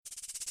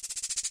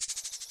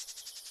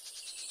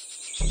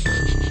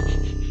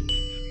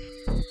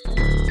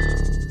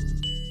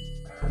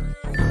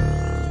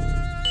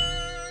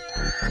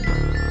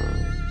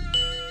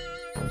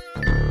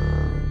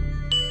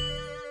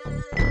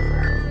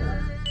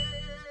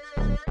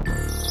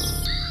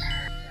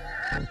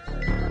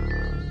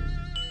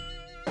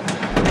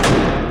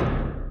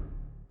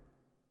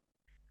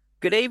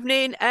Good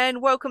evening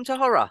and welcome to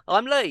Horror.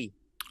 I'm Lee.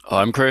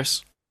 I'm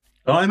Chris.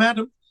 I'm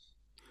Adam.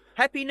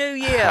 Happy New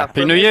Year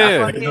Happy from New Year.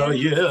 everyone Happy New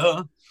here.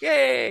 Year.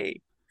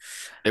 Yay!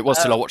 It was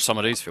Uh, till I watched some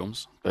of these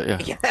films, but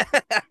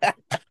yeah.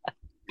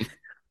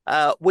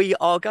 we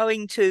are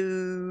going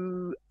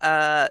to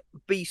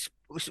be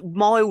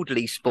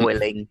mildly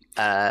spoiling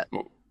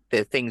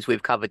the things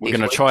we've covered We're this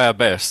going to week, try our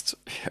best.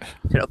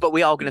 but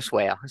we are going to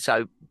swear.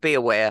 So be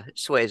aware,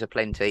 swears are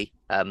plenty.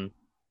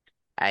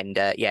 And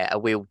yeah,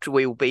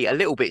 we'll be a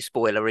little bit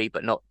spoilery,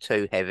 but not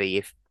too heavy,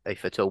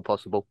 if at all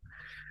possible.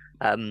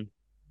 Um,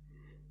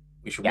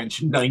 We should yeah.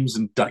 mention names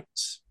and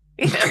dates.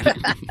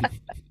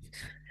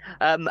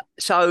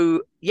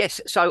 So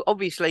yes, so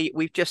obviously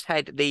we've just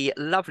had the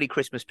lovely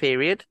Christmas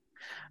period,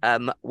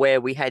 where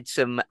we had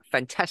some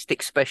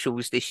fantastic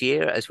specials this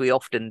year, as we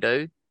often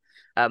do.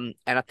 And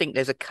I think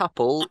there's a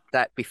couple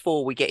that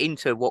before we get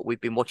into what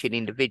we've been watching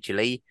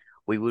individually,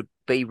 we would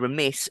be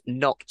remiss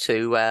not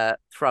to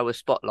throw a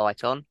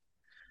spotlight on.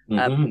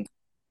 Mm-hmm.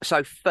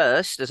 So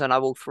first, as I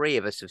know all three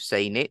of us have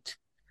seen it,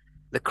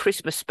 the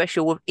Christmas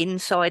special of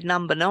Inside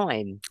Number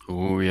Nine.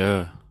 Oh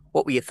yeah.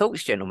 What were your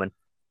thoughts, gentlemen?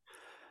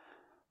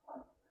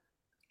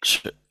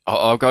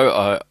 I'll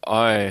go.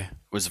 I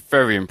was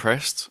very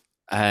impressed,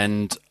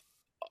 and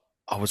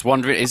I was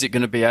wondering, is it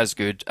going to be as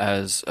good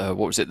as what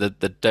was it, the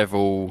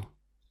Devil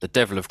of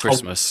Oh,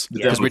 Christmas? the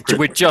Because Devil of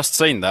we'd Christmas. just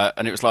seen that,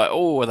 and it was like,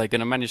 oh, are they going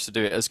to manage to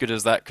do it as good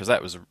as that? Because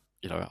that was,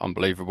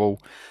 unbelievable.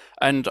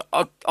 And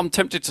I'm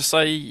tempted to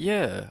say,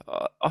 yeah,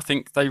 I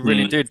think they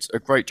really Mm. did a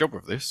great job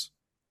of this.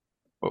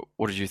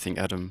 What did you think,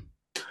 Adam?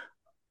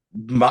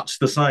 Much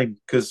the same,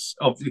 because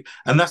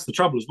and that's the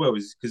trouble as well,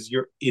 is because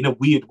you're in a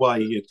weird way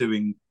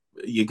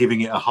you're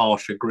giving it a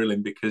harsher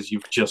grilling because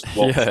you've just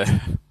watched Yeah.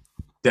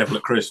 Devil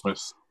at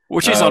Christmas.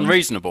 Which is Um,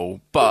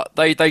 unreasonable, but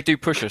they do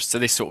push us to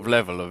this sort of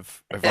level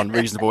of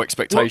unreasonable Well,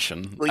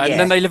 expectation, well, and yeah,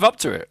 then they live up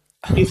to it.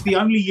 if the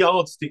only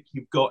yardstick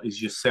you've got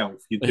is yourself,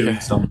 you're doing Yeah.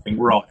 something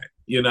right.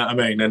 You know what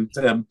I mean?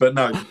 And but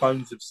no, the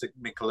Bones of St.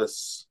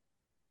 Nicholas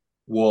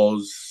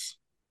was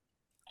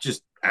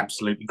just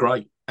absolutely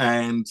great.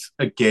 And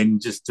again,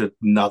 just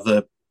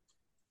another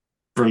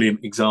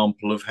brilliant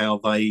example of how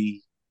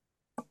they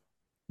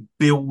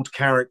build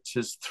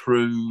characters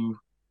through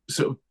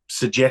sort of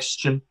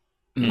suggestion.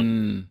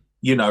 Mm,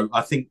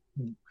 I think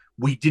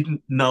we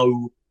didn't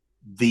know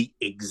the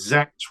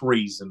exact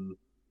reason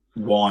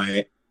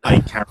why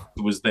a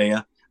character was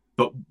there,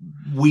 but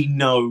we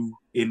know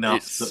enough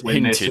it's that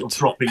when they're sort hinted. of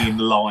dropping in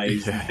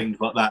lies and Yeah. things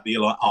like that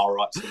you're like, all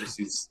right, so this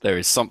is There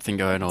is something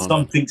going on.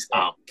 something's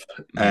up.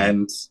 Mm.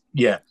 And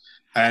yeah.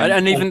 And, And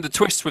and even the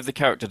twist with the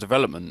character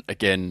development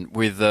again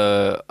with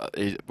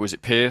was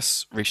it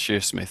Pierce Reece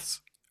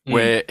Shearsmith, mm,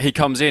 where he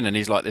comes in and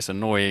he's like this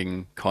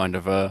annoying kind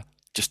of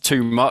just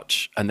too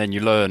much, and then you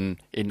learn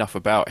enough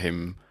about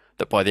him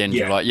that by the end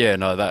you're yeah, like, yeah,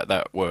 no,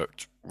 that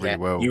worked really yeah,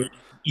 well.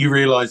 you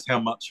realize how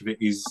much of it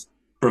is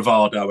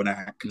bravado and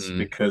act Mm.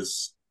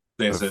 because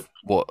there's Of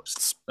what?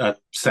 a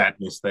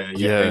sadness there.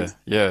 Yeah. Yeah,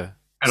 yeah.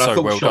 And I So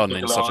thought well done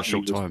Shobna in such a Galati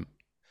short was time.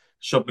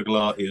 Shobna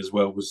Galati as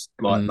well was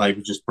like Mm, they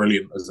were just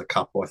brilliant as a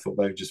couple. I thought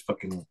they were just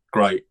fucking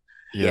great.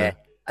 yeah. yeah.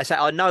 I say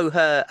I know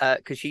her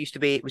because she used to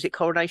be. Was it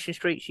Coronation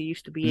Street? She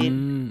used to be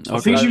in. I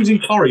think Okay. she was in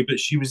Corrie, but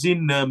she was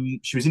in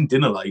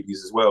Dinner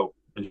Ladies as well,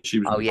 and she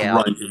was Oh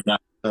yeah, great in that.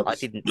 That I was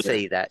didn't yeah.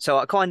 see that. So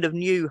I kind of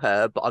knew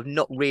her, but I've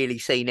not really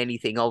seen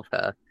anything of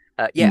her.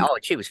 Yeah, Mm, oh,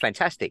 she was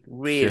fantastic.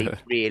 Really, Yeah.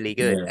 really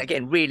good. yeah.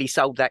 Again, really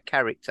sold that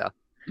character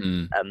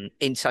Mm,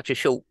 in such a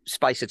short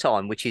space of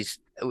time, which is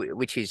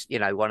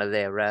one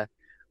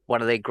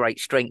of their great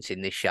strengths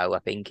in this show. I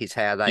think is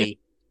how Yeah,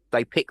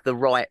 they pick the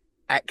right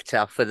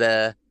actor for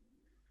the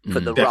mm.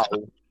 definitely.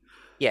 role.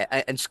 Yeah,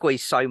 and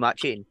squeeze so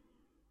much in.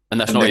 And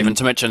that's And not even then,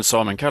 to mention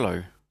Simon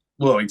Callow.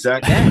 well,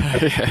 exactly. Yeah,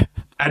 Yeah.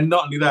 And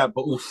not only that,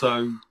 but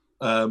also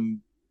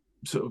um,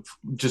 sort of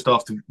just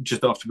after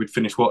we'd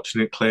finished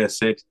watching it, Claire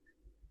said,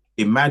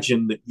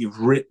 "Imagine that you've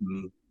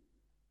written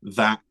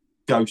that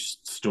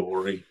ghost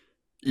story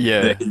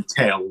Yeah. that he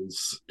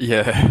tells,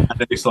 Yeah. and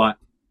then it's like,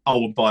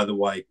 oh, and by the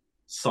way,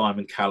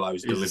 Simon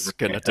Callow's He's delivering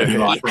gonna it." do And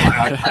you're it. like,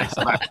 right, okay,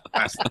 so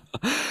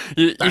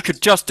You that's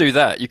could just do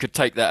that. You could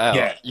take that out.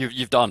 yeah,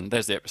 You've done.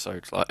 There's the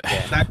episode. Like,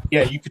 yeah,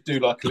 yeah. You could do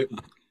like a little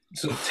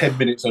sort of 10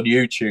 minutes on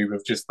YouTube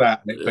of just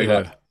that, and it'd be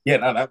like, yeah. yeah,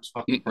 no, that was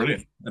fucking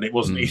brilliant, and it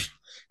wasn't even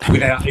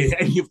without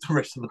any of the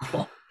rest of the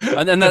plot.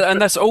 And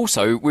that's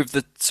also with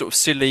the sort of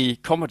silly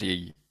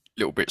comedy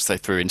little bits they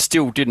threw in.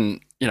 Still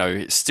didn't,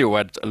 it still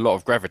had a lot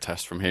of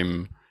gravitas from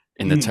him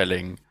in the Mm,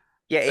 telling.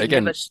 yeah. It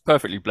never. Again,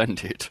 perfectly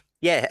blended.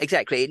 Yeah,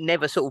 exactly. It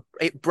never sort of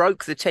it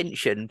broke the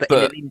tension, but in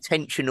an But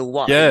intentional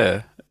way.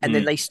 yeah, And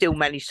then mm, they still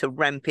managed to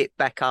ramp it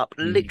back up.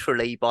 mm,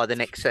 Literally by the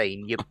next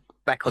scene, you're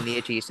back on the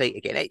edge of your seat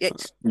again.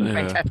 It's mm. yeah.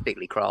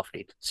 fantastically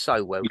crafted,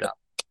 so well Yeah. done.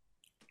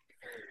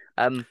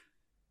 Um,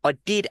 I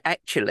did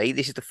actually.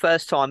 This is the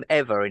first time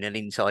ever in an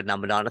Inside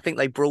Number Nine. I think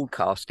they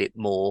broadcast it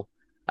more.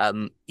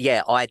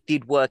 Yeah, I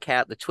did work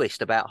out the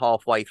twist about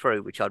halfway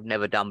through, which I'd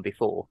never done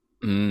before.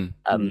 Mm,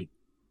 Um,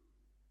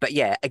 but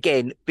yeah,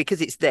 again,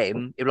 because it's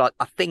them, you're like,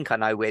 I think I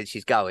know where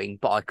she's going,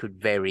 but I could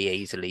very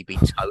easily be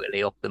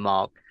totally off the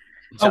mark.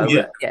 Oh So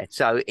yeah, yeah,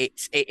 so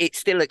it's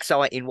still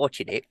exciting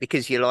watching it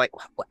because you're like,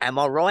 am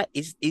I right?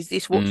 Is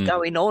this what's Mm.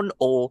 going on,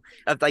 or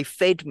have they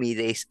fed me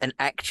this and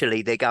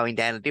actually they're going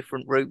down a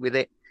different route with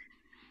it?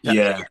 So,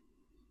 yeah.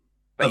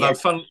 but yeah,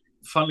 Although,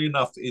 funnily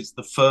enough, it's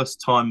the first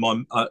time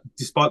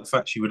despite the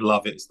fact she would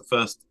love it, it's the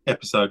first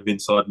episode of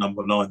Inside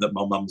Number Nine that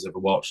my mum's ever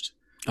watched,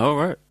 Oh,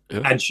 right.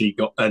 Yeah. and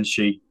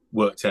she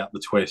worked out the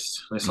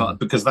twist. It's like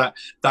because that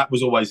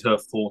was always her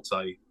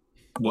forte,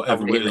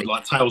 whatever it was, really?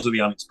 like Tales of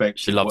the Unexpected.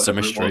 She loves a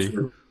whatever it was.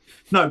 mystery.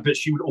 No, but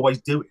she would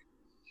always do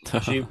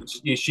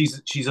it.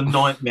 She's a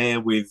nightmare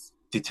with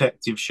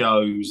detective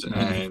shows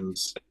and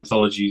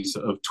anthologies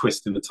of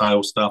twisting the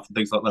tail stuff and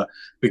things like that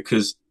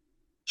because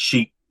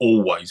she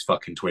always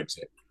fucking twigs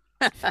it.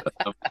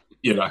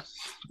 You know,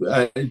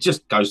 it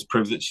just goes to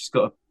prove that she's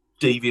got a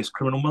devious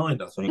criminal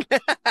mind, I think.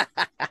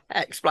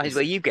 Explains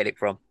where you get it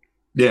from.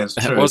 Yeah, it's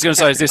I true. was going to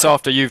say, is this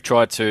after you've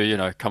tried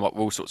to, come up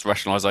with all sorts of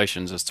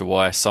rationalizations as to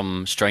why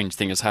some strange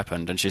thing has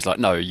happened? And she's like,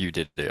 no, you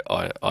did it.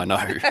 I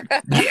know.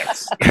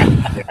 Yes.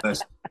 Yeah,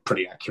 that's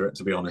pretty accurate,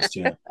 to be honest.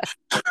 Yeah.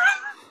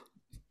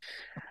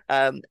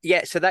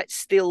 Yeah, so that's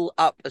still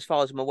up as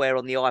far as I'm aware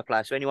on the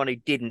iPlayer. So anyone who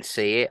didn't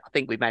see it, I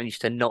think we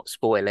managed to not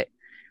spoil it.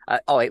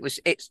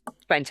 It's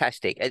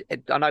fantastic.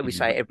 I know we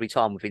say it every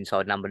time with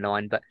Inside Number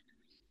Nine, but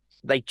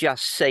they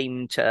just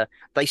seem to.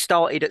 They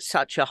started at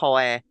such a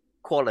high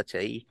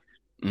quality,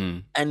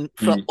 and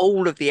for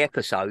all of the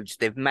episodes,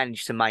 they've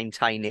managed to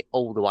maintain it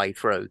all the way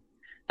through.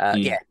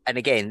 Yeah, and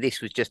again, this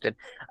was just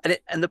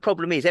and the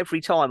problem is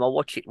every time I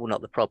watch it. Well,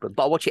 not the problem,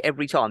 but I watch it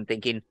every time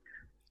thinking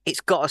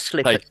it's got to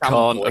slip. They at some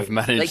can't point. have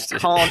managed They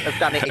it. can't have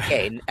done it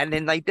again, and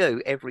then they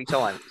do every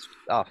time.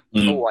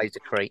 It's always a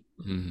treat.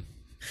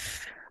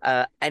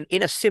 And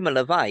in a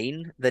similar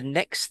vein, the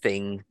next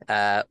thing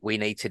we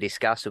need to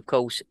discuss, of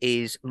course,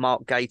 is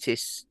Mark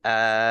Gatiss'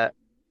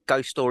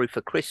 Ghost Story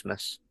for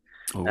Christmas,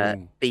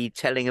 the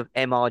telling of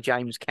M.R.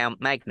 James Count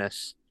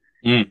Magnus.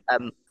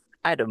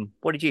 Adam,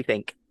 what did you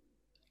think?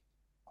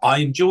 I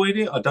enjoyed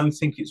it. I don't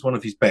think it's one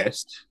of his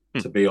best,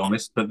 to be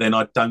honest, but then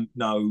I don't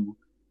know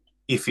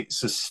if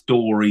it's a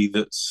story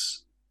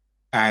that's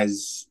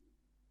as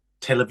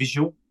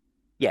televisual.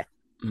 Yeah.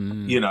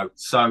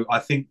 So I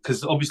think,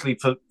 because obviously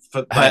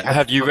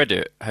Have you read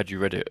it? Had you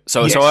read it?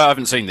 So Yes. so I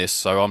haven't seen this,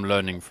 so I'm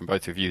learning from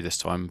both of you this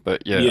time.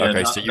 But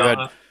okay. So you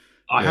had.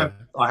 I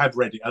had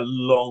read it a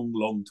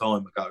long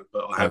time ago,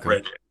 but I have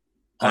read it.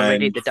 I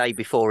read it the day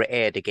before it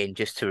aired again,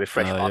 just to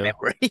refresh my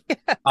memory.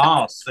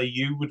 So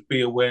you would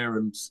be aware,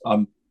 and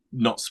I'm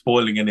not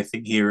spoiling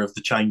anything here, of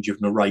the change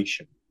of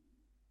narration.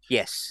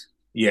 Yes.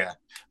 Yeah.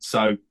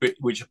 So,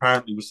 which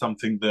apparently was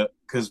something that,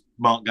 because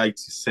Mark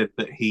Gatiss said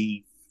that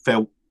he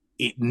felt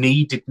it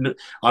needed.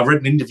 I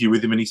read an interview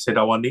with him, and he said,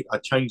 I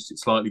changed it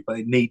slightly, but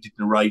it needed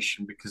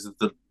narration because of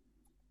the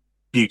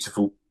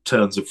beautiful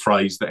turns of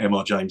phrase that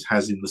M.R. James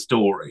has in the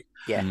story.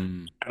 Yeah.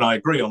 And I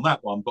agree on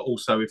that one, but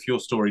also if your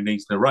story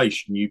needs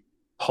narration, you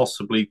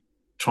possibly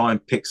try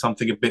and pick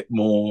something a bit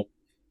more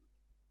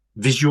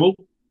visual,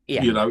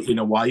 in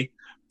a way.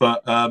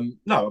 But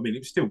no, I mean,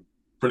 it's still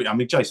brilliant. I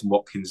mean, Jason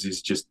Watkins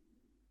is just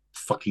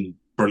fucking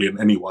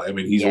brilliant anyway. I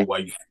mean, he's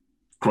always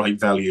great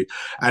value,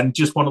 and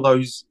just one of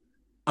those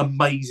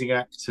amazing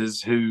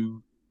actors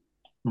who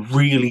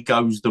really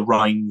goes the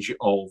range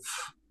of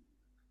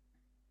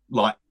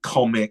like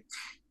comic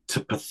to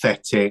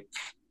pathetic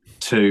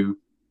to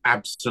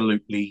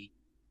absolutely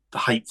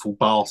hateful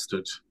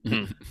bastard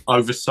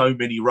over so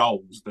many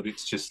roles that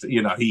it's just,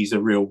 he's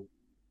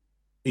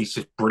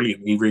just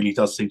brilliant. He really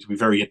does seem to be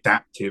very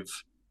adaptive.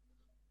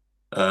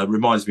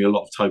 Reminds me a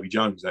lot of Toby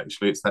Jones,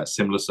 actually. It's that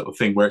similar sort of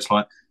thing where it's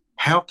like,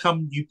 how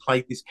come you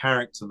played this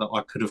character that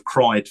I could have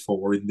cried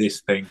for in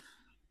this thing,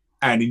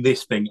 and in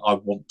this thing I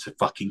want to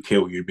fucking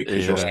kill you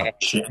because you're such a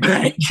shit.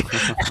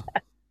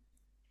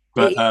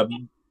 But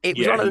it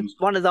was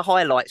one of the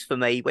highlights for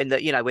me when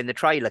the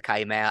trailer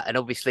came out, and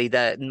obviously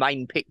the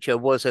main picture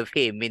was of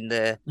him in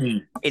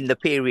the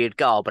period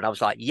garb, and I was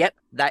like, "Yep,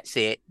 that's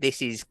it.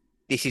 This is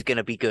going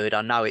to be good.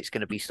 I know it's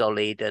going to be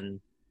solid."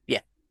 And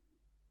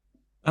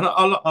and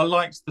I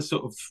liked the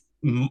sort of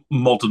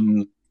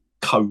modern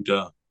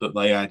coda that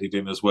they added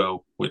in as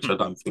well, which I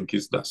don't think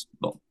that's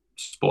not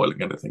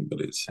spoiling anything, but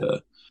it's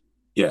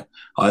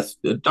I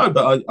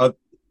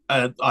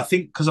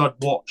think because I'd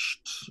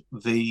watched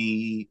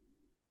they've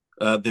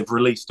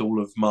released all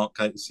of Mark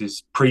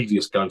Gatiss's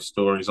previous ghost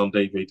stories on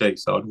DVD,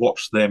 so I'd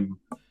watched them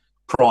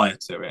prior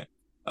to it,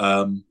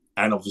 and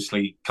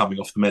obviously coming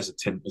off the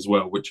Mezzotint as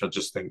well, which I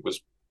just think was,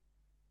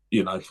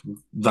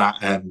 that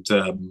and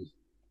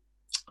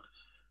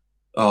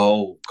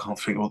can't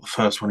think what the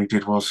first one he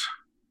did was.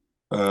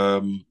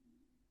 The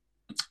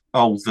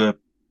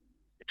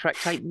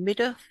Tractate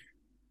Midder.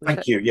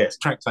 Thank you. Yes,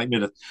 Tractate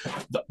Midder.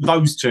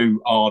 Those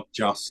two are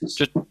just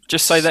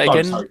say that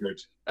again. So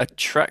good. A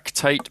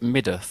Tractate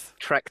Midder.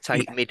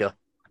 Tractate Midder.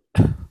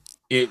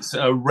 It's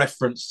a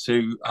reference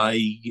to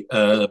a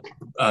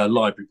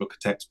library book, a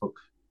textbook.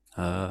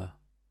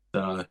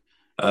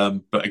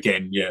 But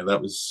again, yeah,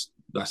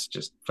 that's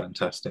just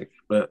fantastic.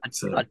 But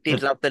I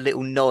did love the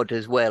little nod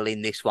as well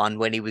in this one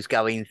when he was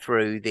going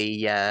through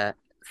the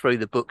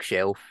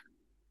bookshelf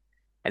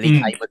and he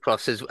mm, came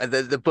across as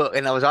the book,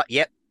 and I was like,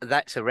 "Yep,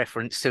 that's a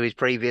reference to his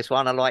previous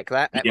one. I like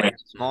that. That yeah, made me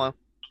smile."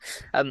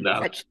 no,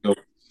 Actually,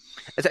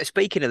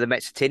 speaking of the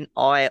Mezzotint,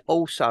 I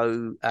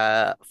also,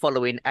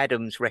 following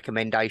Adam's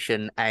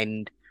recommendation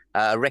and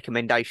a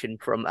recommendation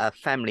from a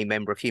family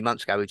member a few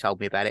months ago who told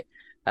me about it,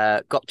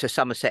 got to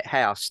Somerset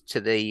House to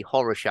the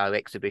horror show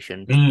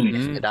exhibition mm, Mm.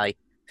 yesterday,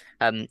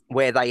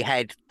 where they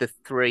had the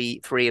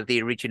three of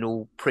the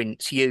original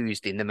prints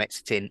used in the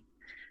Mezzotint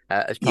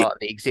as yeah, part of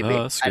the Oh,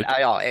 exhibit, that's and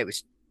good. it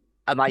was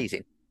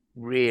amazing, Mm.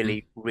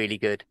 really, really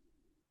good.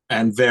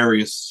 and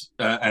various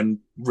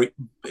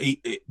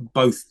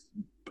both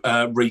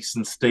Reese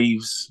and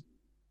Steve's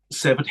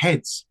severed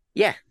heads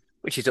Yeah,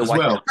 which is as always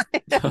well,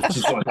 which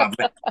is quite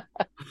lovely.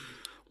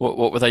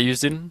 What were they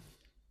used in?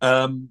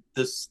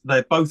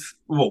 They're both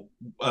well.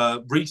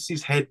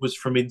 Reese's head was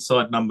from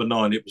Inside Number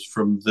Nine. It was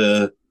from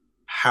the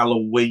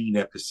Halloween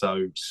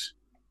episodes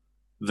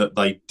that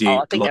they Oh, I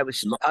did. think it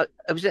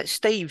was at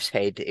Steve's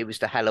head. It was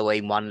the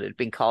Halloween one that had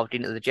been carved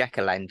into the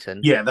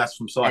jack-o'-lantern, Yeah, that's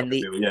from and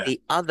Psychoville. Yeah. the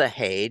other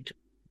head.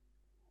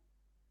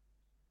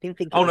 Didn't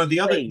think it Oh was no,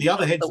 the Steve's.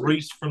 other head's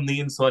Reese from the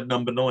Inside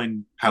Number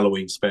Nine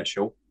Halloween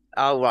special.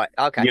 Oh right,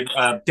 okay.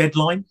 Yeah,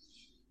 Deadline.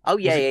 Oh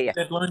yeah, Was it yeah, yeah.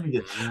 Deadline?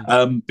 Yeah.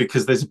 Mm.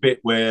 Because there's a bit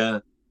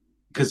where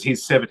because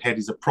his severed head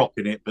is a prop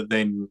in it, but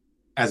then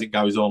as it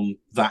goes on,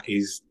 that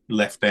is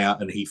left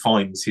out, and he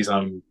finds his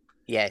own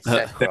Yes,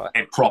 that's right.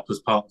 head prop as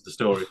part of the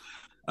story.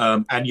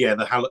 And yeah,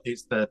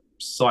 it's the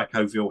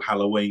Psychoville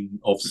Halloween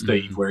of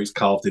Steve, where it's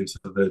carved into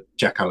the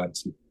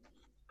jack-o'-lantern.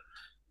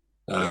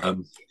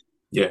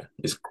 Yeah,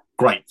 it's a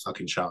great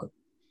fucking show.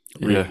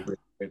 Really, Yeah. really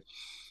good.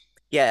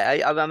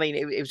 Yeah, I mean,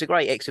 it was a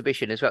great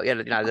exhibition as well. You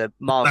know, the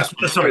Marvel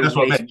Sorry, that's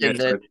what I meant.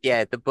 and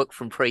Yeah, the book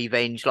from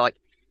Prevenge. Like,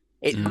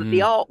 the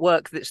Mm.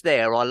 artwork that's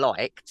there, I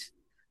liked.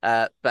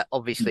 But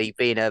obviously,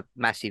 being a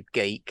massive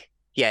geek,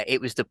 yeah, it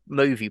was the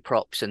movie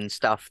props and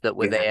stuff that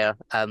were there.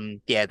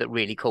 Yeah, that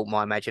really caught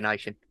my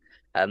imagination.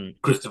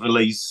 Christopher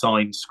Lee's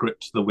signed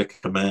script to The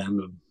Wicker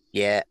Man.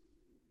 Yeah,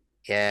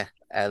 yeah,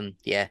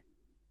 yeah,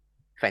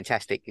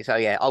 fantastic. So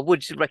yeah, I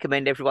would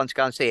recommend everyone to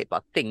go and see it.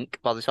 But I think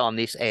by the time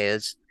this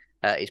airs,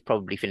 it's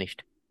probably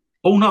finished.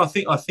 Oh no, I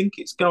think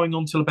it's going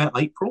on till about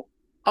April.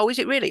 Oh, is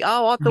it really?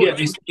 Oh, I thought Yeah, it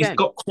was it's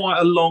got quite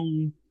a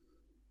long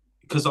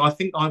because I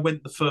think I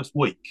went the first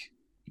week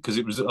because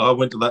I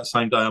went to that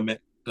same day I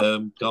met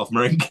Garth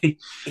Marenghi.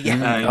 Yeah.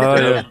 And, Oh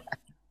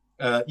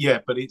yeah. yeah,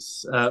 but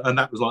it's and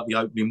that was like the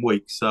opening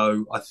week.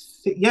 So I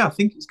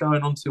think it's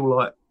going on till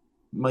like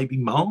maybe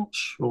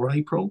March or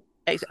April.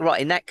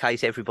 Right, in that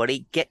case,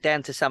 everybody get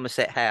down to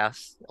Somerset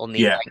House on the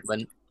Yeah.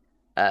 embankment.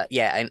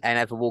 Yeah, and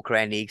have a walk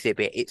around the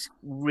exhibit. It's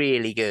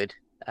really good.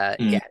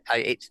 Mm.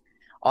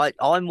 Yeah,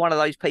 I'm one of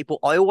those people.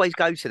 I always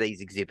go to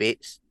these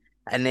exhibits,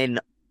 and then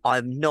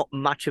I'm not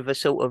much of a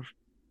sort of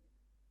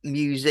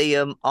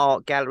museum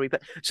art gallery,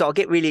 but so I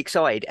get really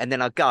excited, and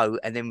then I go,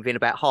 and then within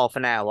about half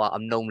an hour,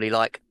 I'm normally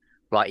like,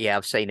 right, yeah,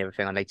 I've seen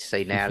everything I need to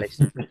see now.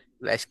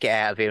 Let's get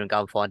out of here and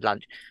go and find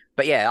lunch.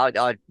 But yeah,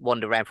 I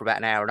wandered around for about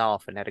an hour and a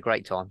half and had a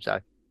great time. So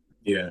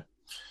Yeah.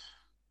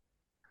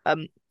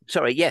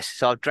 sorry, yes,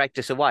 so I've dragged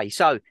us away.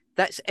 So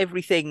that's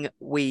everything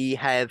we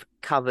have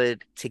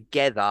covered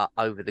together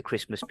over the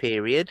Christmas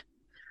period.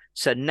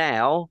 So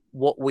now,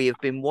 what we have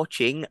been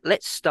watching,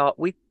 let's start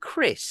with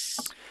Chris.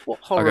 What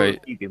horror Okay.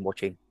 have you been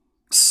watching?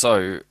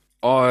 So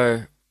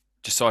I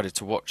decided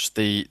to watch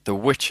the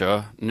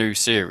Witcher new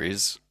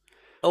series.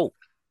 Oh.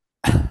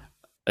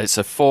 It's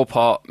a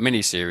 4-part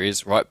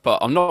mini-series, right? But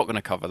I'm not going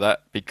to cover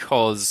that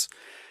because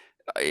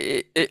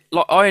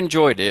like I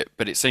enjoyed it,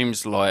 but it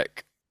seems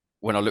like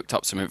when I looked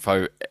up some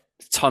info,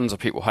 tons of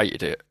people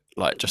hated it,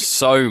 like just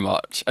so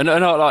much. And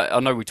I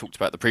know we talked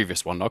about the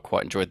previous one. I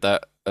quite enjoyed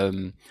that,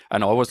 and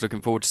I was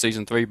looking forward to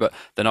season 3. But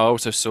then I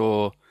also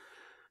saw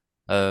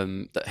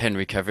that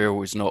Henry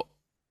Cavill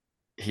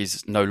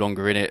he's no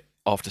longer in it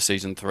after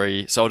season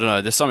 3. So I don't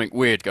know. There's something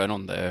weird going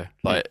on there.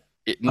 Like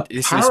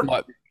this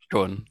might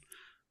go on.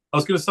 I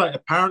was going to say,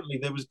 apparently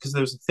there was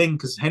a thing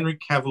because Henry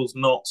Cavill's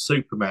not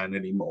Superman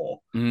anymore,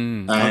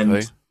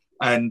 Okay.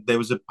 and there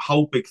was a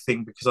whole big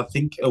thing because I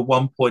think at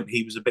one point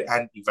he was a bit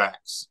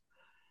anti-vax,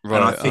 and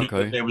I Right. think that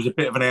Okay. there was a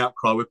bit of an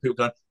outcry with people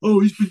going, "Oh,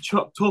 he's been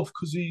chucked off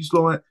because he's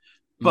like."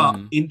 But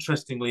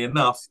interestingly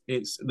enough,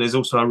 there's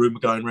also a rumor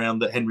going around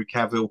that Henry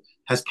Cavill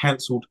has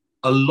cancelled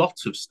a lot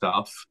of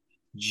stuff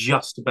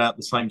just about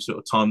the same sort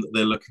of time that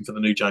they're looking for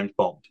the new James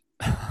Bond.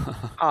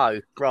 Oh,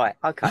 right.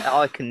 Okay,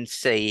 I can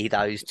see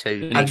those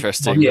two.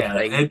 Interesting. Yeah,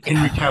 Henry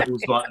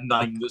Cavill's like a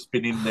name that's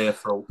been in there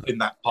in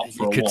that pot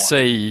for You a could while.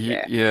 see,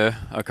 yeah.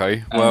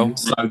 Okay. Well,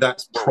 so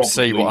that's probably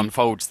see what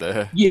unfolds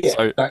there. Yeah,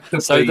 So, that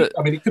could so be. that-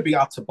 I mean, it could be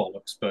utter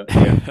bollocks, but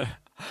yeah.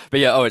 but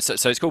yeah. Oh,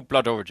 so it's called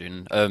Blood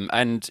Origin,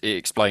 and it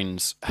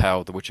explains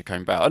how The Witcher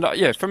came about. And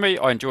yeah, for me,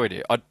 I enjoyed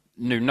it. I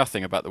knew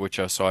nothing about The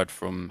Witcher aside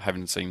from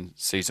having seen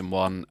season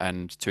 1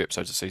 and 2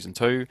 episodes of season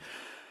 2,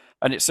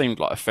 and it seemed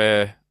like a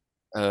fair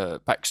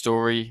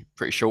backstory,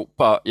 pretty short.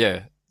 But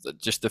yeah,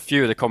 just a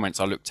few of the comments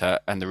I looked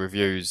at and the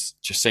reviews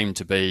just seem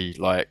to be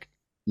like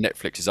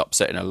Netflix is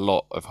upsetting a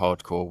lot of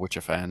hardcore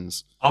Witcher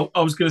fans. I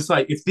was going to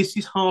say, if this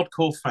is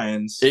hardcore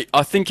fans,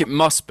 I think it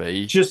must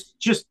be.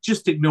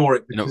 Just ignore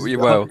it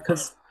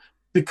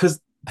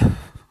because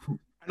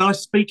and I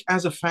speak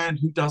as a fan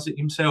who does it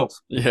himself.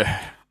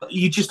 Yeah,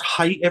 you just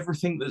hate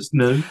everything that's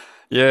new.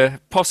 Yeah,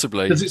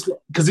 possibly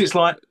because it's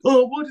like,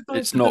 oh, why did they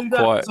it's not do that?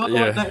 quite. I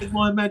yeah, like that in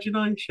my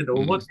imagination,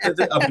 or what?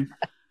 I mean,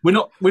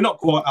 we're not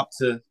quite up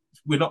to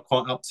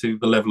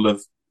the level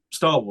of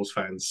Star Wars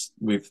fans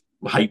with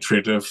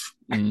hatred of.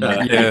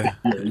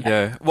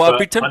 Yeah. Well, I'd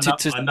be tempted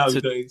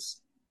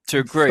to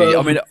agree.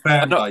 I mean,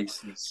 fan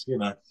bases, you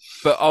know.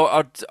 But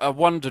I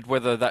wondered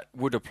whether that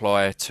would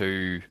apply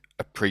to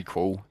a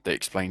prequel that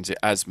explains it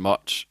as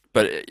much.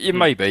 But it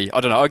may be.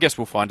 I don't know. I guess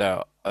we'll find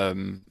out.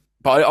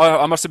 But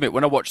I must admit,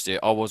 when I watched it,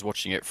 I was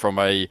watching it from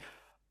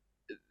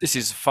this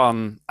is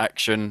fun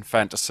action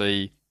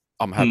fantasy.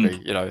 I'm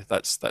happy. You know,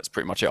 that's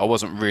pretty much it. I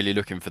wasn't really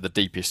looking for the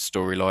deepest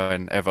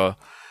storyline ever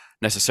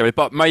necessarily.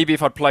 But maybe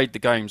if I'd played the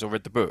games or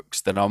read the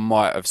books, then I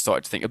might have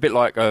started to think a bit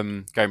like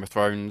Game of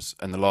Thrones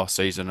and the last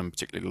season, and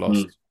particularly the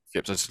last few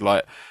episodes.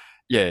 Like,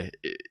 yeah,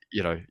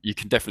 you know, you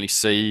can definitely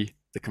see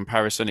the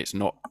comparison. It's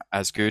not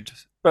as good,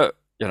 but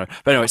you know.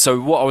 But anyway, so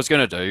what I was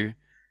going to do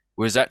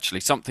was actually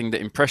something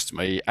that impressed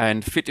me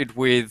and fitted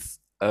with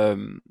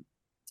one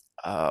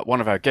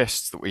of our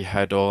guests that we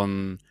had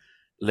on,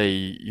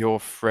 Lee, your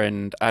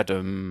friend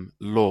Adam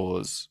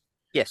Laws.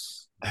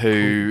 Yes.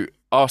 Who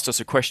asked us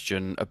a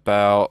question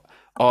about,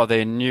 are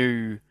there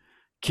new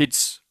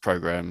kids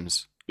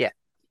programs? Yeah.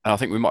 And I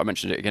think we might have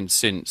mentioned it again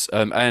since.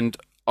 And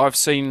I've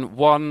seen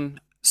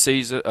one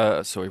series that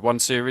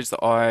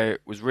I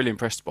was really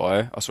impressed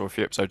by. I saw a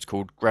few episodes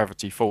called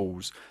Gravity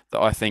Falls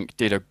that I think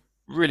did a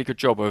really good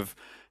job of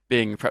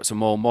being perhaps a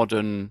more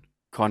modern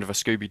kind of a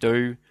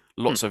Scooby-Doo.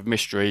 Lots of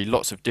mystery,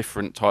 lots of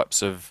different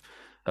types of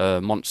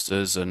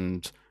monsters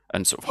and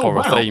sort of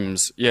horror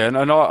themes. Yeah, and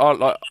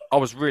I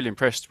was really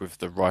impressed with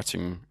the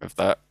writing of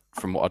that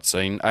from what I'd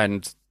seen,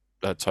 and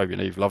Toby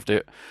and Eve loved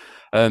it.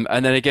 And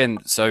then again,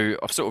 so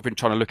I've sort of been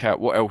trying to look at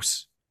what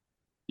else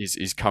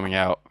is coming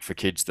out for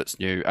kids that's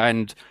new.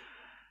 And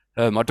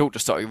my daughter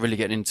started really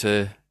getting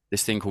into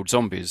this thing called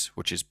Zombies,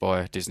 which is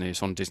by Disney.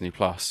 It's on Disney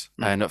Plus.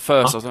 And at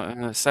first I was like,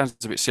 it sounds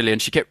a bit silly.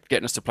 And she kept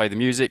getting us to play the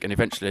music, and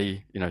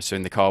eventually, you know, so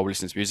in the car we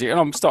listen to music, and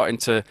I'm starting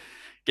to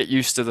get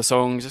used to the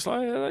songs. It's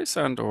like, yeah, they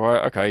sound all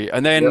right, okay.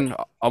 And then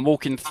I'm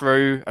walking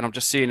through and I'm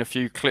just seeing a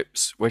few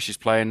clips where she's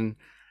playing.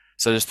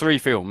 So there's 3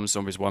 films,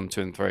 Zombies 1,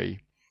 2, and 3.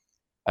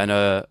 And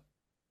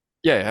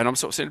and I'm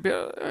sort of saying a bit,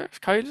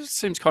 okay, this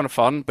seems kind of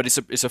fun, but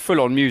it's a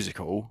full-on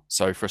musical.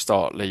 So for a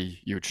start, Lee,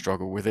 you would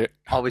struggle with it.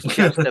 I was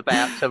just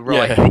about to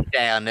write it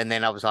down, and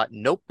then I was like,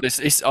 nope.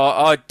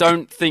 I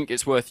don't think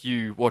it's worth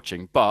you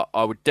watching, but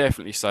I would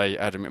definitely say,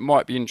 Adam, it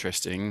might be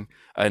interesting.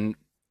 And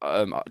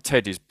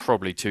Ted is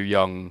probably too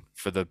young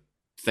for the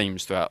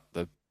themes throughout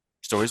the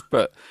stories,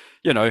 but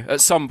you know,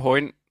 at some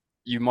point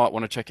you might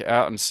want to check it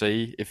out and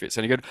see if it's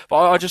any good.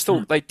 But I just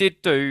thought they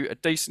did do a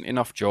decent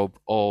enough job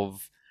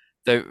of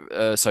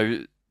so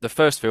the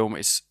first film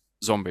is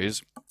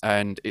Zombies,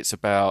 and it's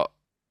about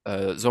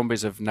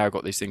zombies have now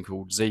got this thing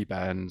called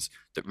Z-bands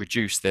that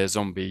reduce their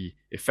zombie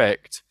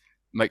effect,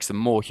 makes them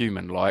more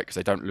human-like because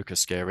they don't look as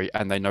scary,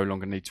 and they no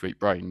longer need to eat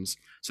brains.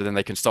 So then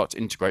they can start to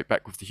integrate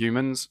back with the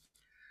humans.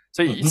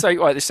 So you say,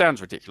 all right, this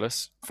sounds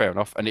ridiculous. Fair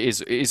enough, and it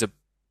is a,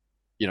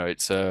 you know,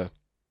 it's a.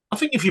 I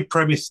think if your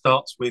premise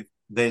starts with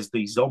 "there's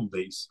these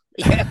zombies,"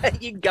 yeah,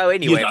 you can go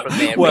anywhere from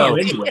there. Well,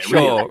 anywhere,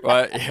 sure,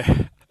 right,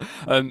 yeah.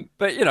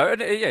 But you know,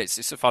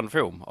 it's a fun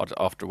film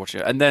after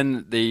watching it. And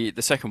then the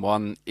second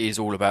one is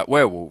all about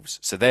werewolves.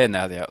 So they're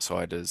now the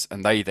outsiders,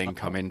 and they then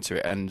come into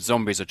it. And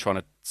zombies are trying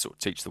to sort of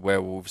teach the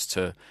werewolves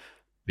to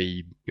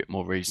be a bit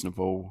more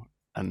reasonable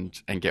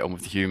and get on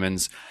with the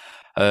humans.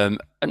 And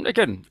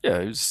again, yeah,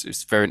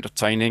 it's very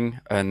entertaining,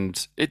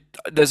 and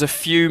there's a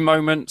few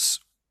moments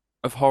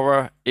of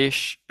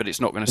horror-ish, but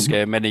it's not going to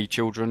scare many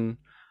children.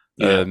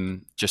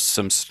 Just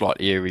some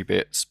slightly eerie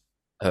bits,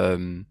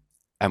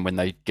 and when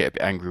they get a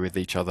bit angry with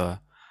each other.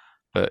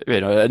 But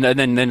you know, and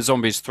then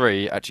Zombies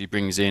 3 actually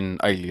brings in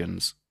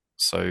aliens.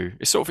 So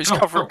it's sort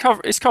of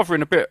it's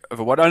covering a bit of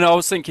a wide. And I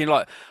was thinking,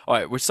 like, all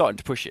right, we're starting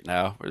to push it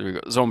now. We've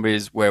got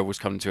zombies, werewolves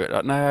coming to it.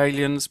 Like, no,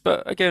 aliens,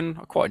 but again,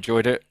 I quite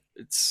enjoyed it.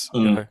 It's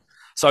you know.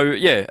 So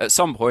yeah, at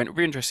some point it'll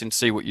be interesting to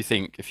see what you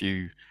think if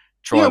you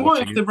try. Yeah, I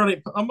might have to run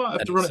it. I might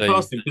have to run it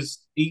past him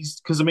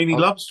because I mean he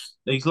loves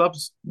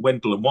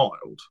Wendell and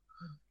Wild.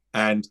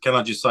 And can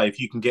I just say,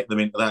 if you can get them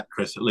into that,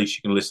 Chris, at least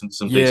you can listen to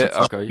some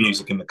decent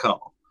music in the car.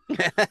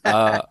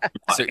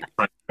 So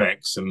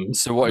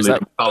what is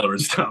that? Colour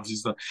and stuff.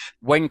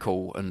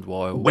 Wenkel and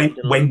Wild.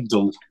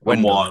 Wendell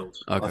and Wild.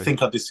 Okay. I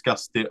think I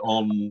discussed it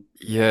on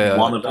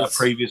one of our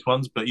previous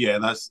ones, but yeah,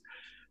 that's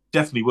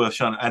definitely worth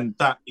showing. And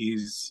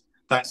that's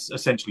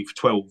essentially for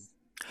 12.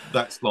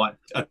 That's like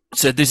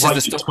so. This is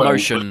the stop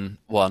motion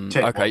one.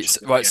 Okay,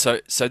 right.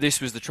 So this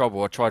was the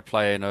trouble. I tried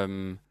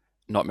playing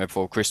Nightmare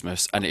Before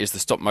Christmas, and it is the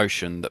stop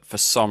motion that for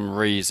some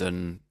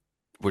reason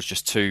was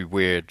just too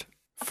weird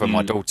for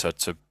my daughter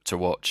to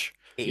watch.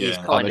 It is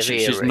Yeah. kind of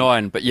She's eerie.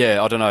 9, but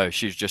yeah, I don't know.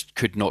 She just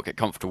could not get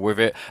comfortable with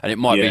it, and it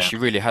might be Yeah. she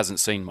really hasn't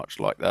seen much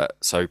like that.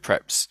 So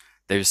perhaps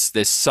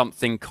there's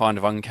something kind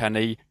of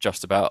uncanny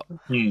just about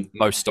Hmm.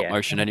 most stop Yeah.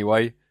 motion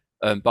anyway.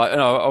 But you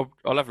know,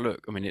 I'll have a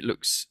look. I mean, it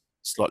looks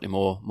slightly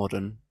more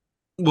modern.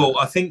 Well,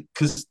 I think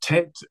because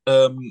Ted,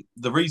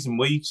 the reason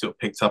we sort of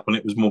picked up on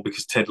it was more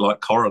because Ted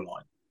liked Coraline,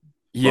 like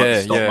Yeah,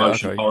 the stop yeah,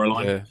 motion okay,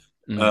 Coraline,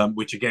 yeah. Mm.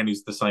 which again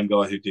is the same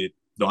guy who did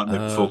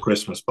Nightmare Before Uh,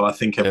 Christmas. But I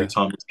think every yeah.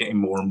 time it's getting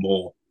more and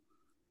more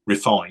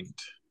refined,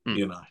 Hmm.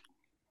 you know.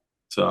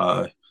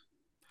 So,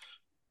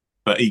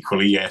 but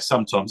equally, yeah,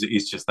 sometimes it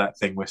is just that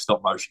thing where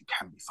stop motion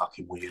can be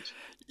fucking weird.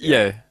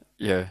 Yeah,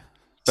 yeah.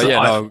 But So yeah,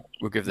 I- no,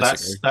 we'll give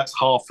this a go. that's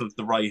half of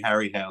the Ray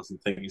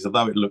Harryhausen thing. Is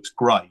although it looks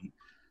great,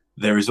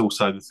 there is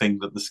also the thing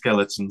that the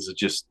skeletons are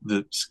just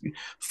the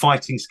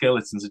fighting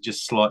skeletons are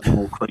just slightly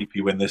more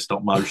creepy when they're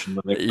stop motion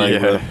than if they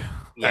were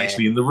Yeah.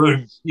 actually in the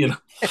room. You know.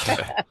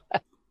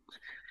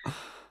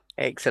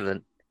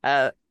 Excellent.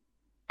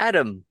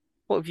 Adam,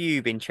 what have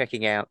you been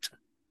checking out?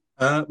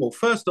 Well,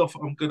 first off,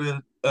 I'm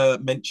going to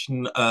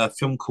mention a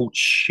film called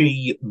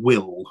She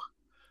Will.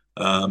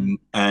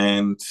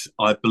 And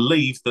I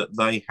believe that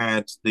they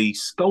had the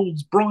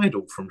Scold's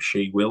Bridal from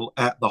She Will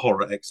at the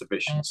horror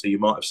exhibition, so you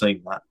might have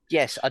seen that.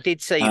 Yes, I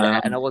did see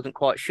that, and I wasn't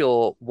quite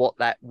sure what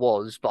that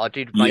was, but I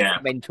did make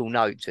a mental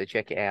note to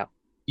check it out.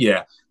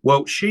 Yeah.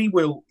 Well, She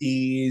Will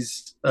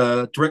is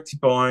directed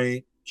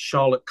by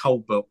Charlotte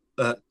Colbert.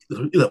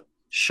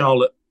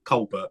 Charlotte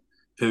Colbert,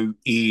 who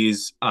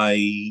is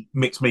a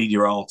mixed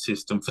media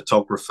artist and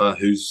photographer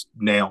who's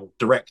now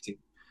directing.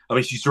 I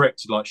mean, she's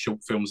directed like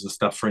short films and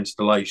stuff for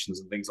installations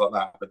and things like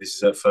that, but this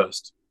is her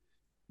first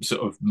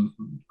sort of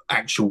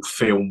actual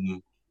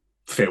film.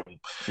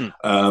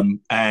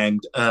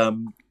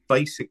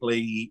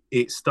 Basically,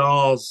 it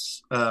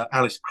stars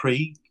Alice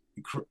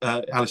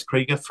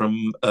Krieger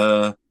from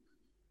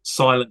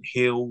Silent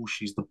Hill.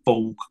 She's the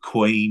Borg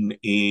Queen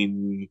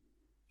in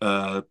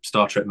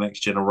Star Trek: Next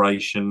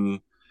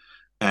Generation,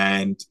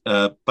 and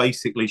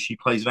basically she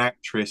plays an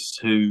actress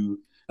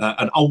who.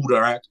 An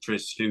older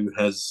actress who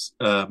has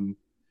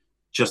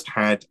just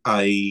had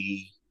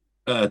a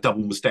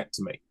double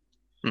mastectomy.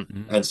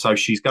 Mm-hmm. And so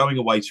she's going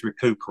away to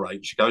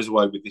recuperate. She goes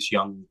away with this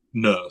young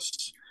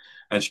nurse,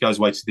 and she goes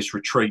away to this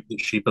retreat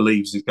that she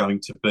believes is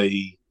going to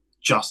be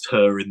just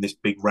her in this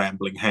big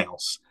rambling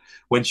house.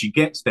 When she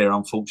gets there,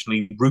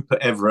 unfortunately, Rupert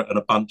Everett and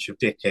a bunch of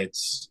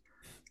dickheads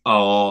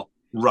are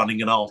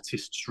running an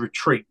artist's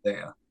retreat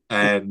there.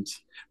 And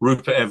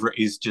Rupert Everett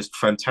is just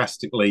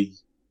fantastically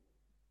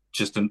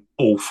just an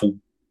awful,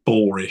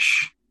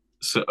 boorish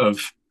sort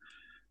of,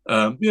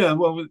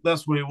 well,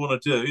 that's what we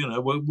want to do. You know,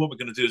 what we're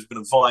going to do is we're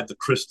going to vibe the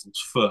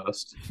crystals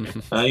first,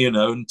 you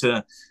know, and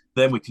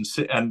then we can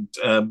sit and,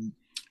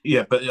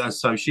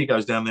 so she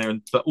goes down there,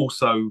 but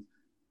also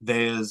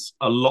there's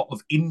a lot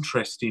of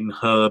interest in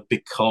her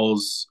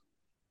because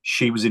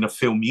she was in a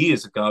film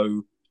years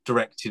ago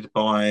directed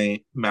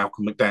by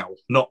Malcolm McDowell.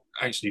 Not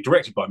actually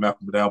directed by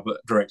Malcolm McDowell,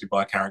 but directed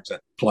by a character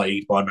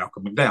played by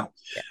Malcolm McDowell.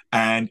 Yeah.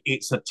 And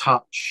it's a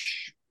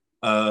touch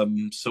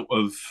sort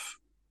of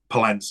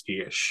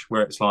Polanski-ish,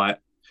 where it's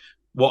like,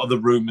 what are the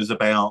rumors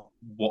about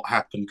what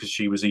happened because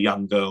she was a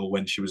young girl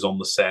when she was on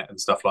the set and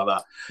stuff like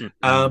that.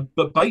 Mm-hmm.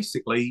 But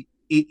basically,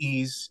 it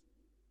is,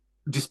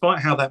 despite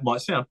how that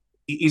might sound,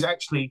 it is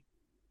actually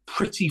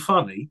pretty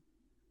funny,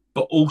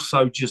 but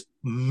also just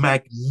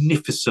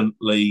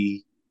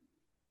magnificently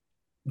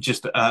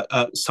just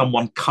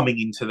someone coming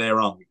into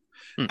their own.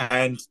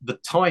 And the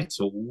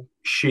title,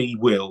 She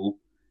Will,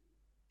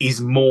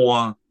 is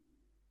more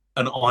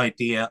an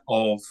idea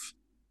of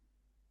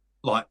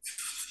like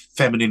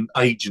feminine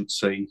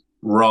agency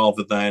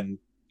rather than,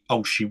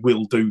 oh, she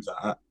will do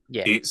that.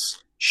 Yeah.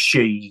 It's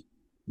she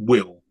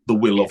will, the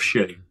will of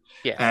she.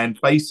 Yeah. And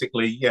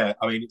basically, yeah,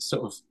 I mean, it's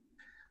sort of,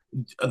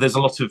 there's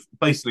a lot of,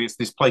 basically it's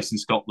this place in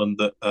Scotland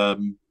that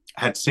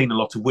had seen a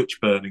lot of witch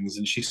burnings,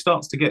 and she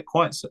starts to get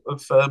quite sort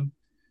of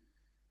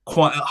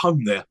quite at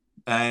home there.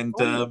 And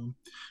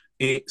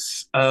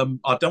it's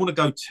I don't want to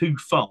go too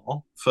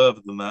far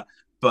further than that,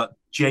 but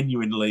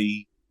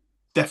genuinely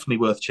definitely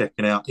worth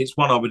checking out. It's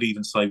one I would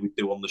even say we'd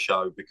do on the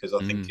show because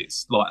I think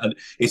it's like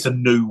it's a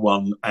new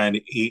one and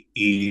it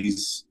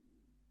is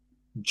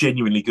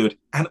genuinely good.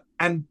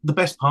 And the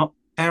best part,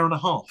 hour and a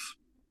half.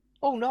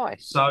 Oh,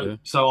 nice.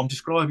 So I'm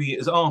describing it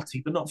as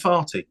arty, but not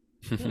farty.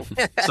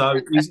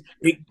 So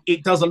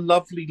it does a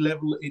lovely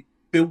level. It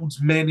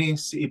builds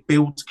menace, it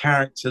builds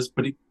characters,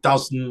 but it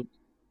doesn't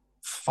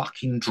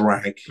fucking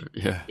drag.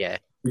 Yeah.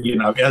 You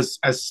know, as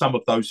some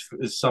of those,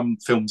 as some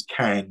films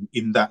can,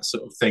 in that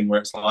sort of thing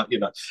where it's like, you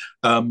know,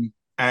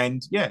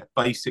 and yeah,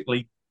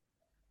 basically,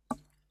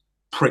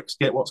 pricks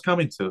get what's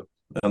coming to them,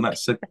 and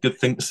that's a good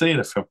thing to see in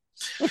a film.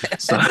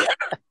 So.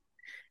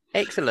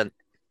 Excellent.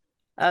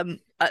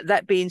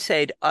 That being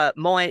said,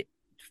 my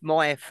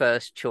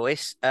first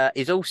choice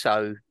is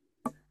also,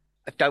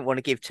 I don't want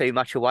to give too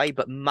much away,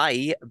 but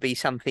may be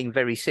something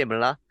very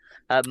similar.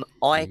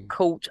 I Mm.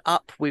 caught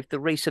up with the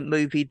recent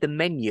movie The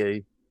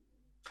Menu.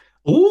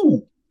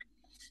 Ooh.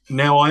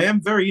 Now I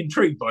am very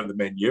intrigued by the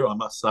menu, I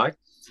must say.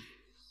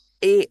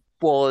 It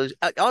was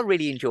I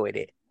really enjoyed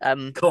it.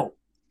 Cool.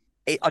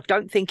 I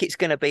don't think it's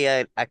going to be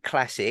a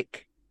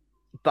classic,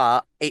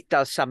 but it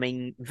does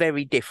something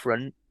very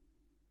different.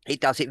 It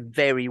does it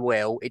very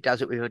well. It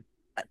does it with an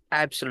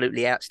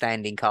absolutely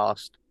outstanding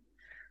cast.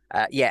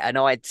 Yeah, and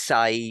I'd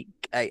say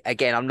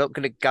again, I'm not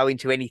going to go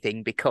into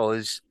anything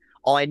because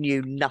I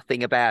knew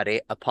nothing about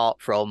it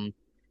apart from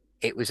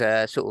it was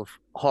a sort of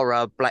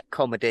horror black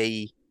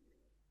comedy,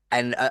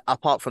 and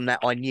apart from that,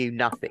 I knew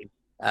nothing.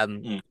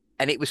 Mm.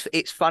 And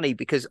it's funny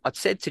because I'd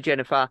said to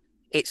Jennifer,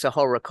 it's a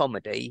horror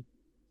comedy,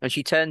 and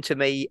she turned to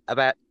me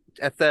about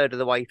a third of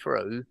the way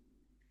through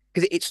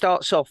because it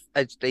starts off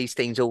as these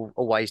things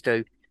always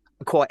do,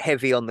 quite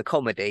heavy on the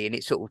comedy, and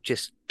it sort of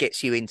just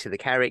gets you into the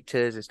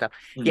characters and stuff.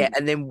 Yeah, Mm.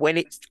 and then when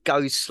it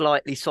goes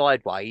slightly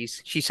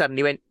sideways, she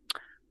suddenly went,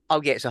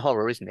 "Oh yeah, it's a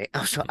horror, isn't it?"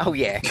 I was like, "Oh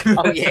yeah,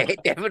 oh yeah, it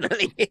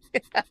definitely." is."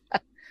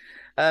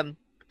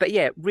 But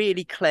yeah,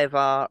 really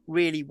clever,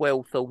 really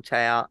well thought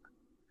out.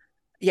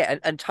 Yeah,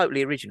 and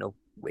totally original,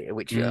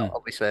 which Mm.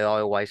 obviously I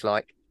always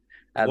like.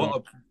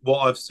 Um, What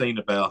I've seen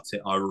about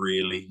it,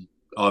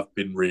 I've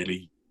been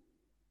really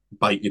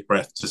bated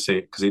breath to see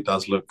it because it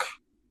does look,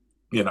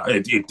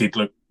 it did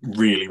look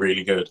really,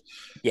 really good.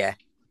 yeah,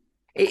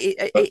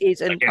 it But is,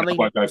 and again, I I mean,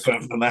 won't go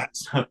further than that.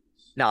 So.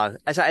 no,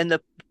 and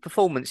the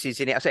performances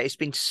in it, I say it's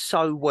been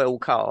so well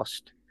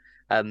cast.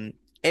 Um,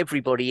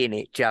 Everybody in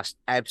it just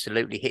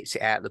absolutely hits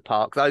it out of the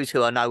park. Those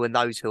who I know and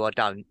those who I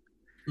don't.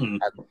 Mm.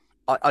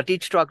 I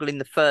did struggle in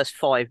the first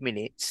 5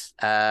 minutes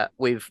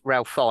with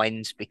Ralph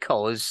Fiennes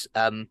because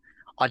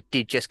I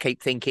did just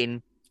keep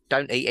thinking,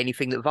 don't eat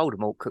anything that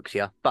Voldemort cooks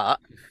you. But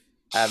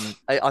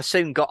I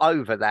soon got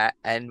over that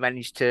and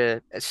managed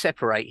to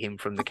separate him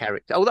from the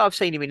character. Although I've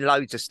seen him in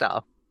loads of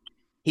stuff,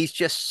 he's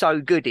just so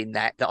good in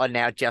that I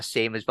now just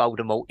see him as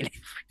Voldemort in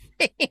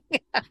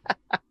everything.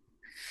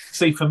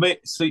 See for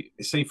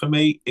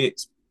me,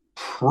 it's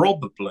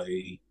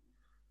probably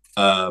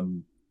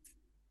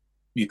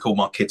you call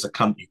my kids a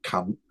cunt, you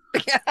cunt.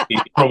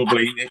 It's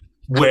probably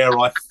where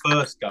I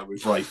first go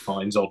with Ray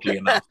Fiennes, oddly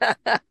enough.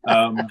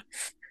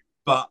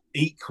 But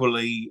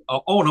equally,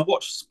 and I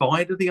watched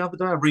Spider the other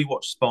day. I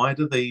rewatched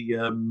Spider,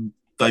 the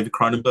David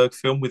Cronenberg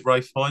film with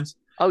Ray Fiennes.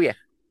 Oh yeah.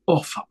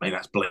 Oh fuck me,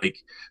 that's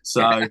bleak.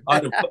 So I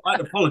had to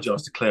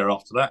apologise to Claire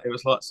after that. It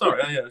was like,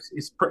 sorry, yeah,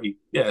 it's pretty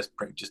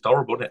just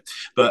horrible, isn't it?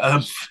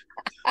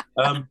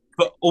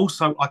 But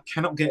also I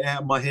cannot get it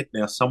out of my head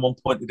now. Someone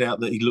pointed out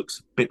that he looks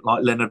a bit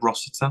like Leonard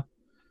Rossiter.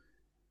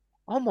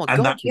 Oh my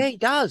And God, yeah, he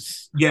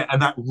does. Yeah,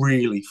 and that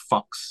really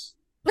fucks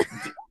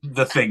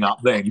the thing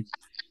up then.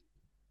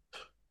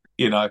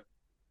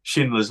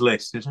 Schindler's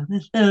List. It's like,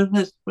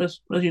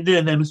 what are you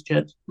doing there, Miss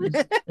Jed?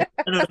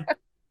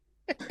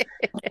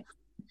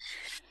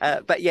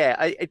 But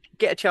yeah,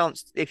 get a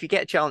chance. If you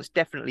get a chance,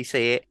 definitely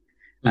see it.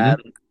 Mhm.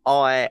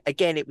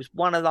 It was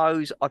one of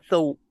those. I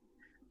thought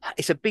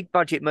it's a big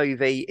budget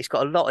movie. It's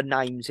got a lot of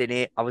names in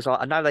it. I was like,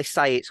 I know they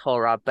say it's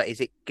horror, but is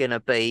it gonna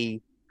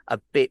be a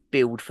bit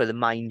billed for the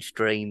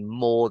mainstream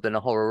more than a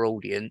horror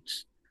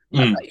audience?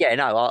 Yeah,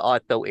 no, I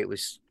thought it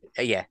was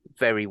yeah,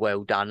 very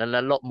well done and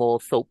a lot more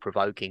thought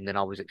provoking than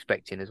I was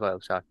expecting as well.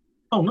 So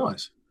Oh,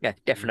 nice. yeah,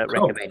 definite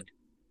Cool. recommend.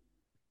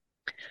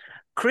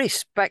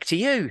 Chris, back to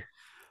you.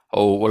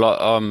 Oh well,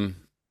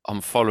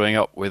 I'm following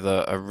up with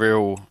a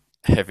real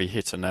heavy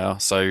hitter now.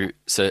 So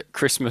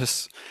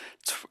Christmas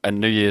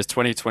and New Year's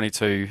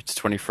 2022 to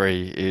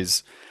 23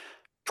 is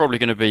probably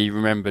going to be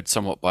remembered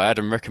somewhat by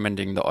Adam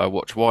recommending that I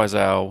watch Wise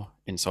Owl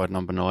Inside